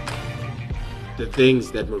 and the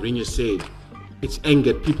things that Mourinho said, it's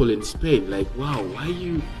angered people in Spain. Like, wow, why are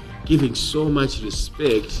you giving so much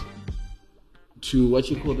respect to what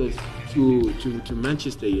you call this, to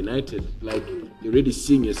Manchester United? Like, you're already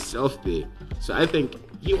seeing yourself there. So I think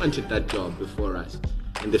he wanted that job before us,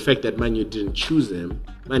 and the fact that Man U didn't choose him,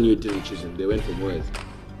 they went for Moyes.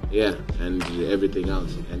 Yeah, and everything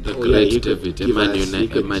else. And The oh, great he could David, a give Man, us- he Uni- a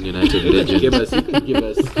could- Man United legend. he could give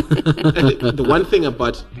us. The one thing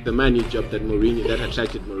about the Man U job that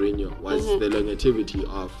attracted Mourinho was the longevity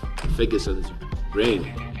of Ferguson's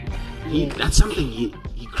brain. That's something he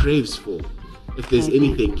craves for. If there's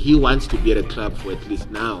anything, he wants to be at a club for at least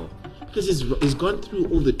now, because he's gone through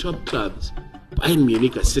all the top clubs. Bayern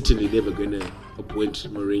Munich are certainly never going to appoint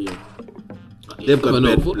Mourinho. They've got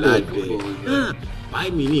bad blood there.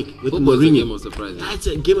 Bayern Munich with Football's a Mourinho. game of surprises. That's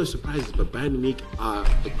a game of surprises, but Bayern Munich are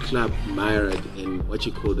a club mired in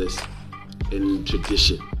in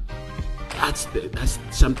tradition. That's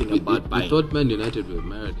something about I Bayern. thought Man United were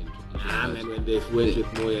married in Man, when they went with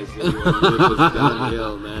Moyes, everyone was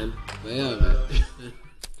downhill, man. But yeah, man.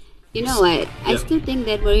 You know what? I still think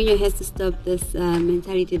that Mourinho has to stop this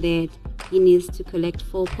mentality that he needs to collect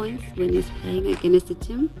 4 points when he's playing against a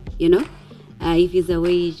team. You know, if he's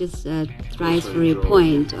away, he just tries for a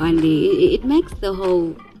point only. It makes the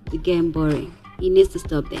whole game boring. He needs to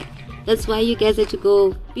stop that. That's why you guys had to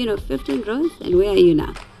go, 15 draws, and where are you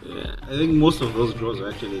now? Yeah, I think most of those draws are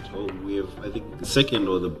actually at home. We have, I think, the second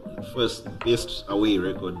or the first best away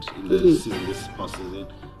record in the season, this past season.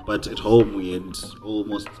 But at home, we had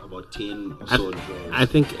almost about 10 or so draws. I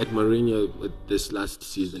think at Mourinho with this last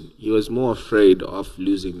season, he was more afraid of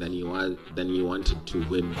losing than he wanted to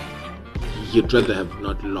win. He'd rather have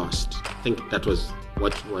not lost. I think that was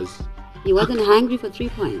what was. He wasn't hungry for 3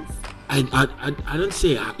 points. I don't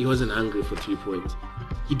say he wasn't hungry for 3 points.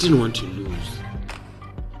 He didn't want to lose.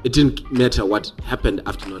 It didn't matter what happened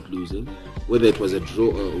after not losing, whether it was a draw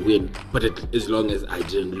or a win. But as long as I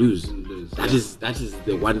didn't lose, that is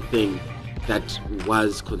the one thing that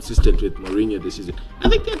was consistent with Mourinho this season. I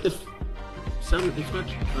think they had if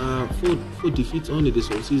not four defeats only this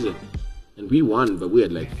whole season, and we won, but we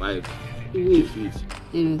had like 5 defeats.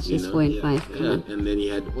 It's just 4 and 5. Come on. And then he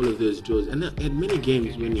had all of those draws, and he had many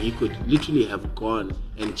games when he could literally have gone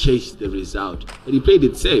and chased the result, but he played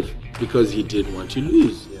it safe because he didn't want to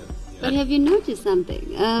lose. But have you noticed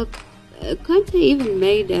something? Conte even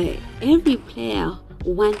made every player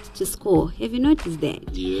want to score. Have you noticed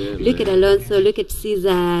that? Yeah. Look at Alonso, look at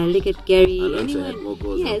Caesar, look at Gary. Alonso had more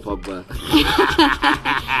goals than Pogba. but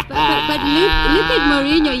look at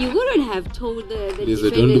Mourinho. You wouldn't have told the Lisa,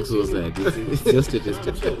 don't look defenders. so sad. It's just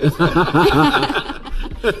statistics.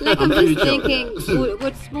 Like I'm just thinking,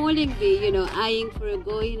 would Smalling be, eyeing for a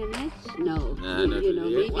goal in a match? No. Nah, not you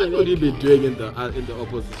really. maybe What a would he red be card. doing in the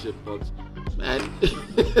opposition box, man?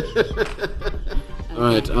 All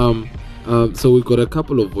right. So we got a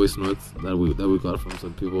couple of voice notes that we got from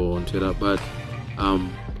some people on Twitter, but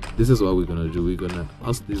this is what we're gonna do. We're gonna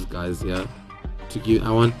ask these guys here to give.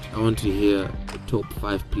 I want to hear the top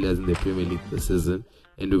 5 players in the Premier League this season,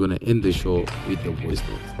 and we're gonna end the show with the voice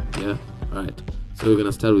notes. Yeah. All right. So we're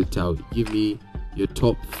gonna start with Tao. Give me your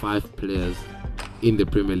top 5 players in the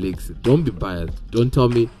Premier League. Don't be biased. Don't tell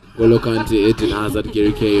me Golo Kante, Eden Hazard,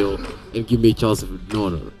 Gary Cahill, and give me Chelsea.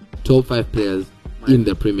 No. Top 5 players in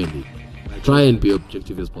the Premier League. Try and be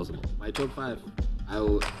objective as possible. My top 5.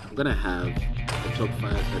 I'm gonna have a top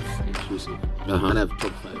 5 that's inclusive. Uh-huh. I'm gonna have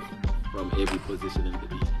top 5 from every position in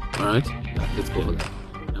the league. All right. Yeah, let's go for that.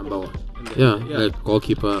 Number 1. And then, Like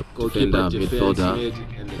goalkeeper, defender, defense, midfielder. mid,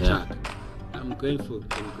 and the Yeah. attack. I'm going for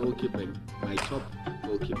in goalkeeping. My top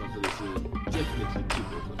goalkeeper for the season, definitely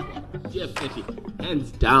Thibaut Courtois. Definitely,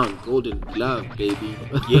 hands down, Golden Glove, baby.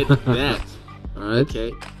 Get that. All right.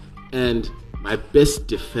 Okay. And my best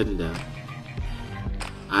defender,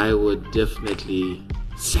 I would definitely.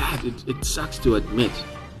 Sad. It sucks to admit,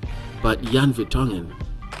 but Jan Vertonghen,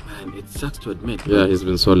 man, it sucks to admit. Yeah, he's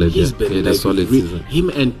been solid. He's yeah. been He had like a solid season. Him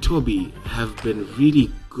and Toby have been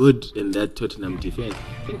really good in that Tottenham defense.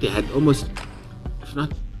 I think they had almost, if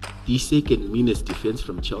not the second meanest defense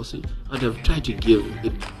from Chelsea. I'd have tried to give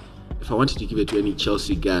it. If I wanted to give it to any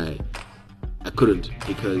Chelsea guy, I couldn't,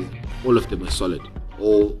 because all of them were solid.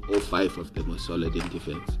 All 5 of them were solid in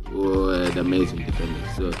defense. An amazing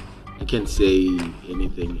defenders. So I can't say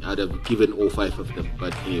anything. I'd have given all 5 of them.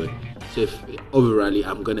 But anyway, so overall,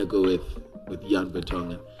 I'm gonna go with Jan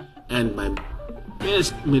Vertonghen. And my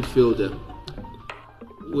best midfielder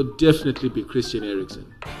would definitely be Christian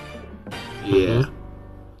Eriksen. Yeah,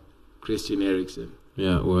 Christian Eriksen.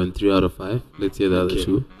 Yeah, we went 3 out of 5. Let's hear the other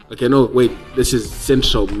 2. Okay, no, wait. This is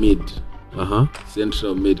central mid.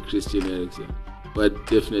 Central mid Christian Eriksen. But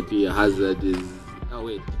definitely Hazard is. Oh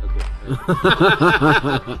wait, okay.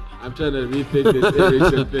 I'm trying to rethink this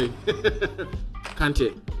Eriksen thing.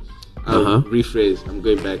 Kante. Rephrase. I'm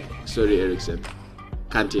going back. Sorry, Eriksen.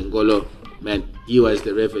 Kante N'Golo. Man, he was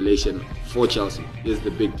the revelation for Chelsea. Here's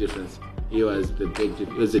the big difference. He was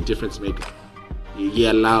the difference maker. he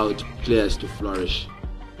allowed players to flourish.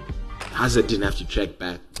 Hazard didn't have to track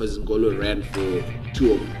back because Ngolo ran for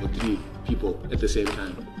 2 or 3 people at the same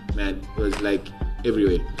time. Man, it was like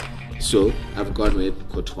everywhere. So I've gone with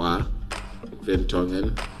Courtois,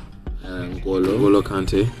 Vertonghen, N'Golo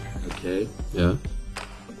Kante. Okay. Yeah.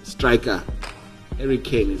 Striker. Harry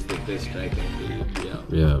Kane is the best striker in the EPL.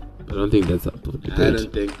 Yeah. I don't think that's up for debate. I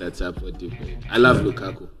don't think that's up for debate. I love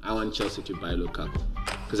Lukaku. I want Chelsea to buy Lukaku.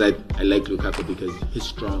 Because I like Lukaku because he's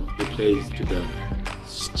strong. He plays to the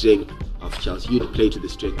strength of Chelsea. You'd play to the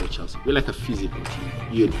strength of Chelsea. We're like a physical team.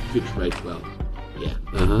 You'd fit right well. Yeah.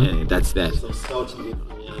 And that's that. So scouting it.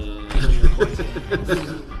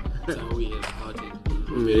 That's how we have started.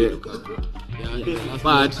 Yeah.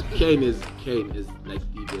 But Kane is like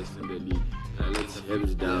the best in the league. Let's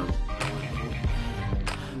hands down.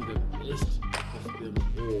 And the best of them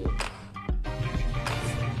all,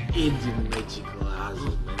 Eden Magical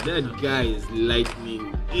Hazard, man. That guy is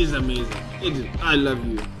lightning. He's amazing. Eden, I love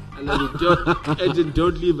you. I love you. Eden,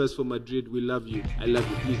 don't leave us for Madrid. We love you. I love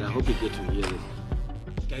you. Please, I hope you get to hear this.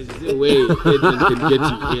 Guys, is there a way Eden can get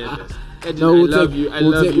to hear this? Eden, No, I love you. I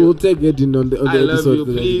love you. We'll take Edin on the I love episode. you.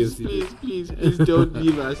 so that you Please, can see please don't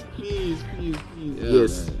leave us. Please. this.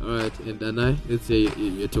 Yes. Man. All right. And Danai, let's say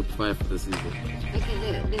your top 5 for the season.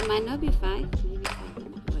 Okay, there might not be 5, maybe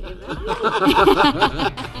 7,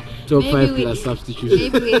 whatever. Top Maybe 5 we- plus substitution.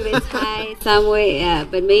 Maybe we have a tie somewhere, yeah.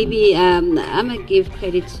 But maybe I'm gonna give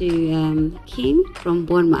credit to King from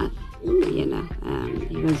Bournemouth. You know,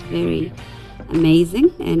 he was very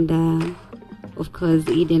amazing, and of course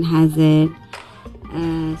Eden Hazard,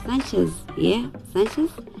 Sanchez,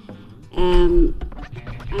 and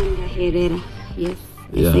Herrera. Yes,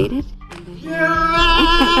 I Yeah. said it.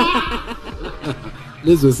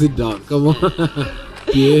 Let's go sit down. Come on.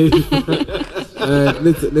 Behave.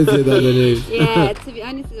 Let's hear the other names. Yeah, to be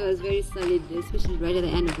honest, it was very solid, especially right at the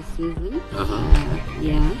end of the season.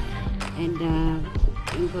 Yeah, and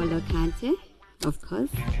N'Golo Kante, of course,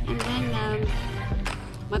 and then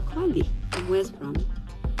Macaulay from West Brom.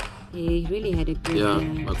 He really had a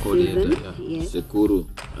good Macaulay had season. a- Yes. Sekuru.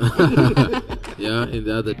 Yeah, and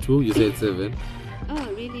the other 2, you said 7. Oh,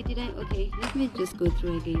 really? Did I? Okay, let me just go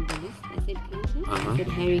through again the list. I said Kante. I said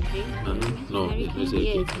Harry Kane. Did I mention No, Harry you Kane? said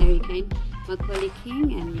Yes, Harry Kane. Macaulay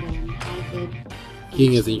King and Hazard.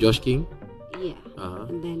 King as in Josh King. Yeah.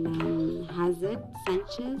 And then Hazard,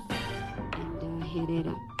 Sanchez, and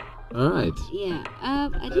Herrera. All right. Yeah. I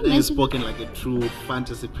Then didn't he's mention. spoken like a true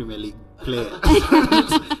fantasy Premier League player.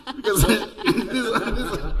 Because these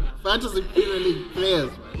are fantasy Premier League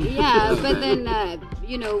players, man. Yeah, but then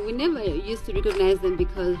we never used to recognize them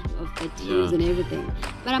because of the teams and everything.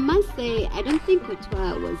 But I must say, I don't think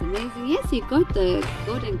Courtois was amazing. Yes, he got the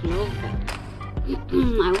Golden Glove, but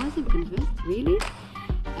I wasn't convinced really.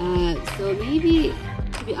 So maybe,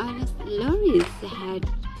 to be honest, Lloris had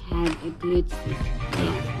a good season.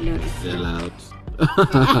 Yeah, Lloris. Sell out.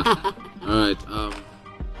 All right.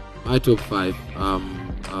 My top 5.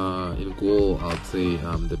 In goal, I'd say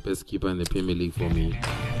the best keeper in the Premier League for me,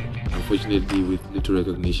 unfortunately with little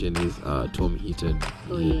recognition, is Tom Heaton.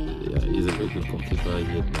 Oh, He's a very good goalkeeper. He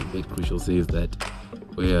had made crucial saves that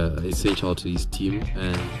were essential to his team,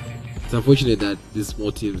 and it's unfortunate that these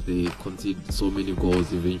small teams, they concede so many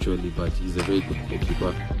goals eventually, but he's a very good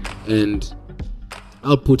goalkeeper, and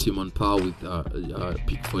I'll put him on par with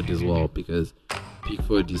Pickford as well, because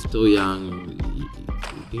Pickford is still young.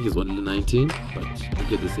 I think he's only 19, but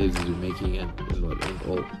look at the saves he's been making and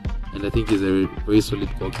all. And I think he's a very solid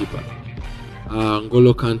goalkeeper.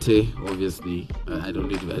 N'Golo Kante, obviously, I don't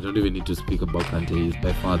even need to speak about Kante. He's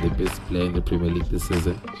by far the best player in the Premier League this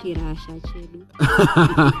season. Chirasha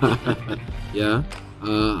Chedu. Yeah.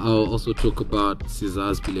 I'll also talk about Cesar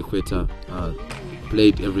Azpilicueta.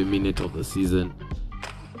 Played every minute of the season.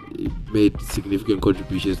 He made significant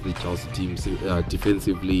contributions to the Chelsea team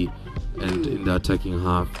defensively and in the attacking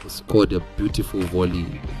half. Scored a beautiful volley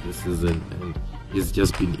this season, and he's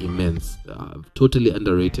just been immense. Totally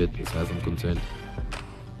underrated as far as I'm concerned.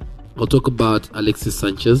 I'll talk about Alexis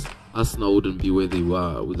Sanchez. Arsenal wouldn't be where they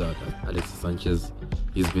were without Alexis Sanchez.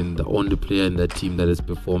 He's been the only player in that team that has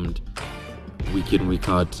performed week in, week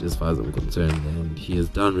out as far as I'm concerned, and he has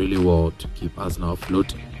done really well to keep Arsenal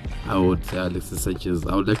afloat. I would say Alexis Sanchez.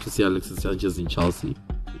 I would like to see Alexis Sanchez in Chelsea.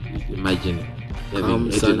 Imagine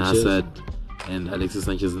having Eden Hazard and Alexis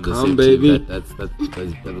Sanchez in the same baby. team. That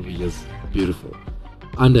would be just beautiful.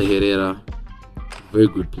 Under Herrera, very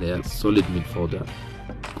good player, solid midfielder,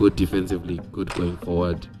 good defensively, good going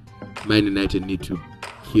forward. Man United need to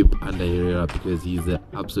keep Under Herrera because he's an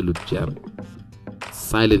absolute gem,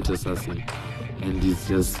 silent assassin, and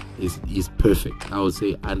he's perfect. I would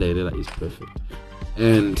say Under Herrera is perfect.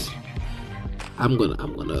 And I'm gonna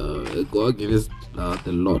go against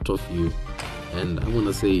the lot of you, and I'm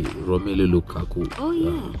gonna say Romelu Lukaku. Oh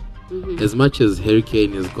yeah. As much as Harry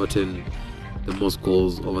Kane has gotten the most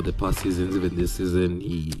goals over the past seasons, even this season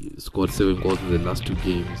he scored 7 goals in the last 2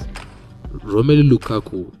 games. Romelu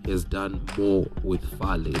Lukaku has done more with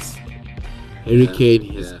far less. Harry Kane,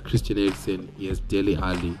 he has Christian Eriksen, he has Dele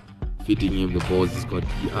Alli feeding him the balls. He's got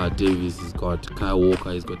Davies, he's got Kyle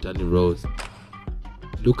Walker, he's got Danny Rose.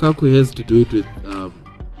 Lukaku has to do it with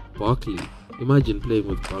Barkley. Imagine playing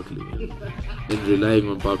with Barkley and relying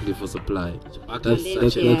on Barkley for supply.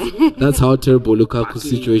 That's how terrible Lukaku's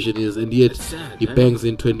situation is, and yet he bangs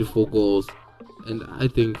in 24 goals. And I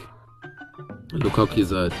think Lukaku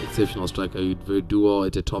is an exceptional striker. He'd very do well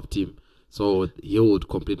at a top team, so he would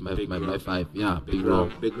complete my 5. Yeah, Big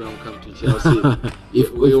Rom come to Chelsea.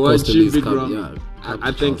 if we want Big Rom,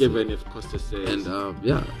 I think even if Costa says.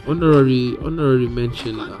 And honorary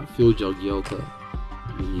mention Phil Jagielka.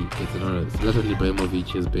 He gets an honor. Zlatan Ibrahimovic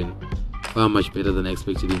has been far much better than I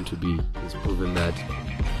expected him to be. He's proven that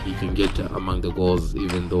he can get among the goals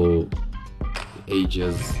even though age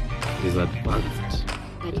is advanced.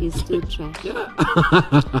 But he's still trash.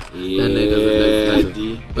 But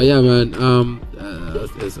yeah, man.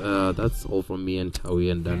 That's all from me and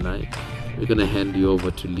Tawi and Danai. We're gonna hand you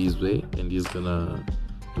over to Lizwe, and he's gonna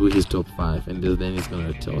do his top 5, and then he's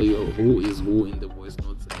gonna tell you who is who in the voice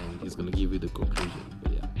notes, and he's gonna give you the conclusion.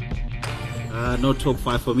 But yeah. No top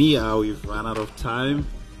 5 for me. We've run out of time.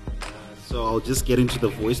 So I'll just get into the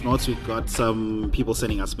voice notes. We've got some people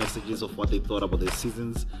sending us messages of what they thought about their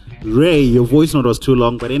seasons. Ray, your voice note was too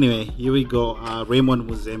long, but anyway, here we go. Raymond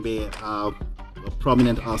Muzembe, a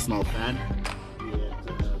prominent Arsenal fan.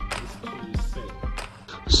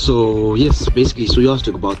 So yes, basically, so you asked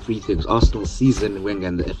about 3 things: Arsenal season, Wenger,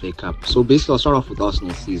 and the FA Cup. So basically, I'll start off with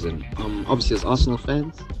Arsenal season. Obviously, as Arsenal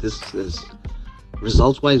fans, this has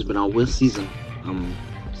results-wise been our worst season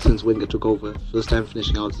since Wenger took over. First time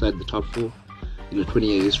finishing outside the top 4 in a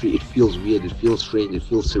 20-year history. It feels weird, it feels strange, it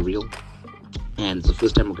feels surreal. And it's the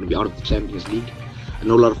first time we're going to be out of the Champions League. I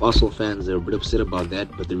know a lot of Arsenal fans are a bit upset about that,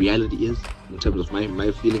 but the reality is, in terms of my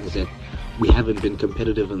feeling, is that we haven't been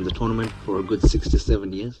competitive in the tournament for a good 6 to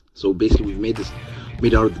 7 years. So basically, we've made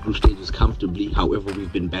out of the group stages comfortably. However,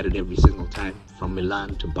 we've been battered every single time, from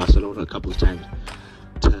Milan to Barcelona a couple of times,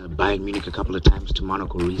 to Bayern Munich a couple of times, to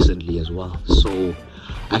Monaco recently as well. So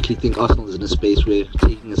I actually think Arsenal is in a space where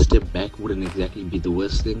taking a step back wouldn't exactly be the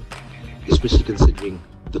worst thing, especially considering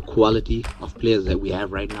the quality of players that we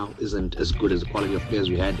have right now isn't as good as the quality of players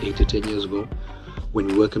we had 8 to 10 years ago when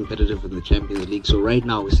we were competitive in the Champions League. So right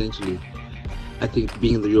now, essentially, I think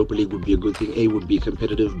being in the Europa League would be a good thing. A, would be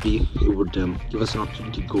competitive. B, it would give us an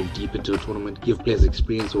opportunity to go deep into a tournament, give players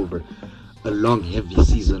experience over a long, heavy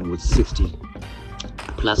season with 60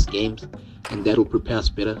 plus games, and that will prepare us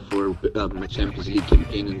better for a Champions League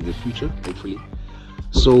campaign in the future, hopefully.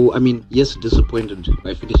 So, I mean, yes, disappointed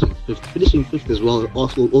by finishing fifth as well,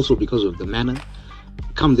 also because of the manner.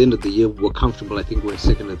 Come the end of the year, we're comfortable. I think we're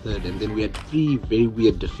 2nd or 3rd, and then we had 3 very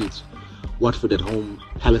weird defeats: Watford at home,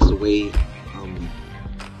 Palace away,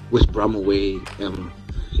 West Brom away,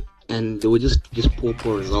 and they were just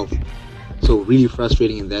poor results. So really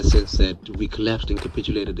frustrating in that sense that we collapsed and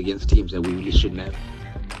capitulated against teams that we really shouldn't have.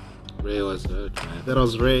 Ray was hurt, man. That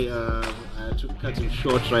was Ray. I had to cut him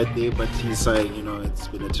short right there, but he's saying, it's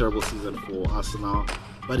been a terrible season for Arsenal.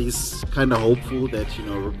 But he's kind of hopeful that,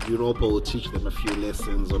 Europa will teach them a few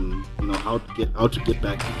lessons on, how to get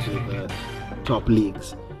back into the top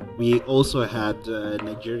leagues. We also had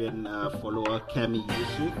Nigerian follower Kami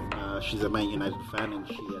Yusuf. She's a Man United fan, and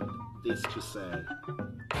she had this to say.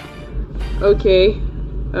 Okay,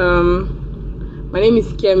 my name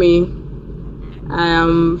is Kemi. I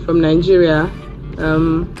am from Nigeria.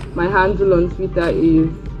 My handle on Twitter is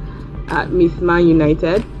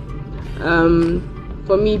 @MissManUnited.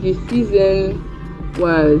 For me, this season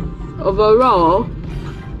was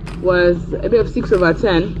a bit of 6 over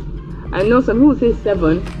 10. I know some people say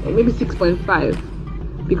 7 or maybe 6.5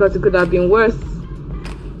 because it could have been worse.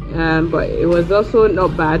 But it was also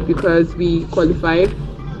not bad because we qualified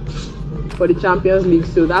for the Champions League,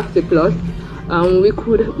 so that's a plus. We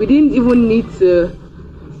didn't even need to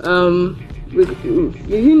we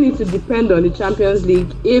didn't need to depend on the Champions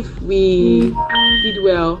League if we did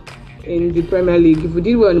well in the Premier League. If we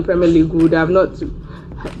did well in the Premier League, we would have not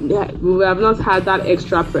had that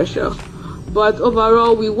extra pressure. But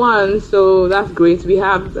overall, we won, so that's great. We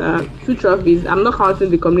have 2 trophies. I'm not counting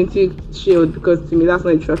the Community Shield because to me that's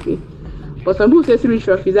not a trophy. But some people say 3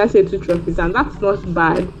 trophies. I say 2 trophies, and that's not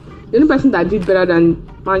bad the only person that did better than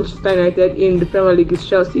Manchester United in the Premier League is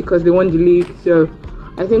Chelsea because they won the league. So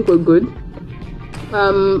I think we're good.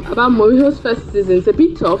 About Mourinho's first season, it's a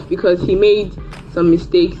bit tough because he made some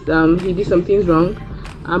mistakes. He did some things wrong,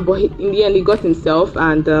 but in the end, he got himself,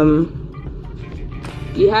 and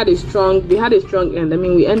they had a strong end. I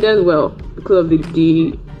mean, we ended well because of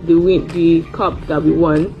the cup that we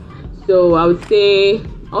won. So I would say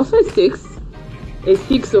also a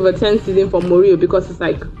 6/10 season for Mourinho because it's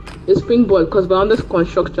like a springboard because we're under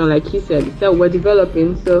construction, like he said. So we're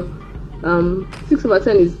developing. So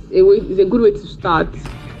 6/10 is a good way to start,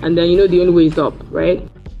 and then the only way is up, right?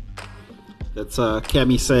 That's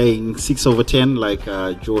Cami saying 6/10, like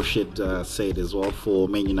Josh had said as well for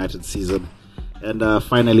Man United season. And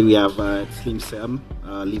finally, we have Slim Sam,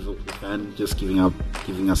 Liverpool fan, just giving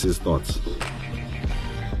us his thoughts.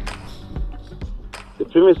 The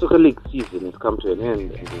Premier Soccer League season has come to an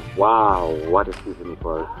end, and wow, what a season it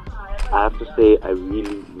was. I have to say, I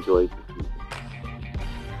really enjoyed the season.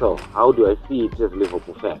 So, how do I see it as a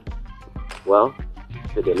Liverpool fan? Well,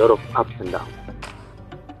 there's a lot of ups and downs.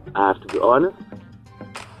 I have to be honest,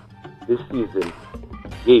 this season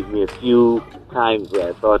gave me a few times where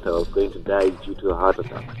I thought I was going to die due to a heart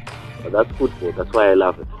attack. But that's football, that's why I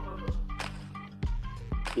love it.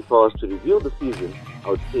 If I was to review the season, I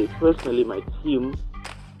would say personally my team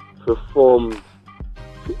performed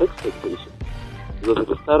to expectation. Because at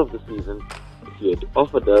the start of the season, if you had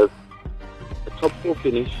offered us a top 4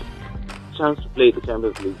 finish, chance to play the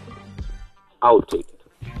Champions League, I would take it.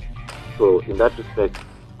 So in that respect,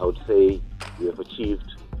 I would say we have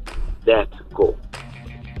achieved that goal.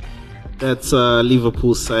 That's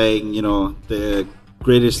Liverpool saying, the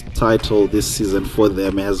greatest title this season for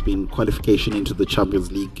them has been qualification into the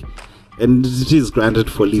Champions League. And it is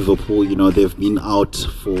granted for Liverpool, they've been out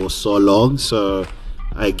for so long. So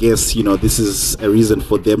I guess, this is a reason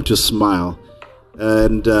for them to smile.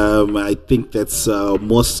 And I think that's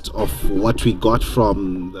most of what we got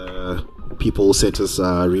from the people who sent us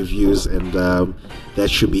reviews. And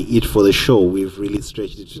that should be it for the show. We've really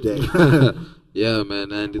stretched it today. Yeah,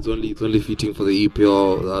 man, and it's only fitting for the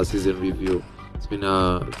EPL season review. It's been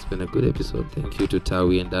a good episode. Thank you to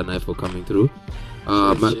Tawi and Danai for coming through.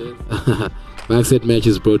 Max at Match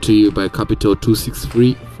is brought to you by Capital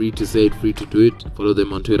 263. Free to say it, free to do it. Follow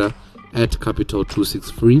them on Twitter at Capital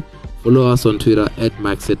 263. Follow us on Twitter at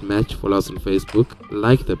Max at Match. Follow us on Facebook.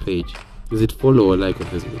 Like the page. Is it follow or like on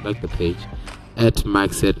Facebook? Like the page at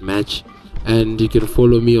Max at Match. And you can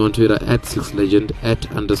follow me on Twitter at 6legend at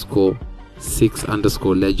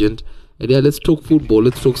 _6_legend. And yeah, let's talk football,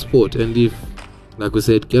 let's talk sport. And if, like we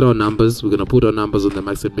said, get our numbers. We're gonna put our numbers on the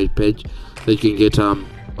Max at Match page so you can get on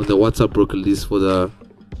the WhatsApp broker list for the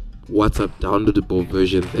WhatsApp downloadable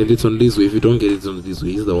version. And it's on Lizzo. If you don't get it on Lizzo,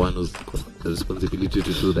 he's the one who's got the responsibility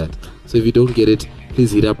to do that. So if you don't get it,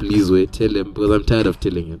 please hit up Lizzo, tell him, because I'm tired of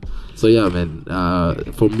telling him. So yeah, man,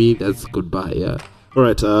 for me that's goodbye. Yeah. All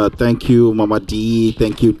right, thank you, Mama D.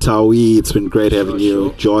 Thank you, Tawi. It's been great having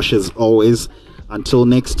you. Josh, as always. Until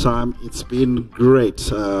next time, it's been great.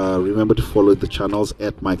 Remember to follow the channels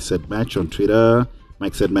at Mike Said Match on Twitter,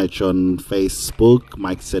 Mike Said Match on Facebook,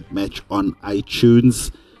 Mike Said Match on iTunes,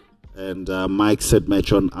 and Mike Said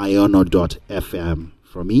Match on iono.fm.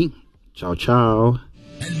 From me, ciao, ciao.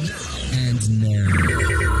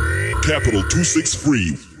 Capital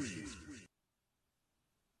 263.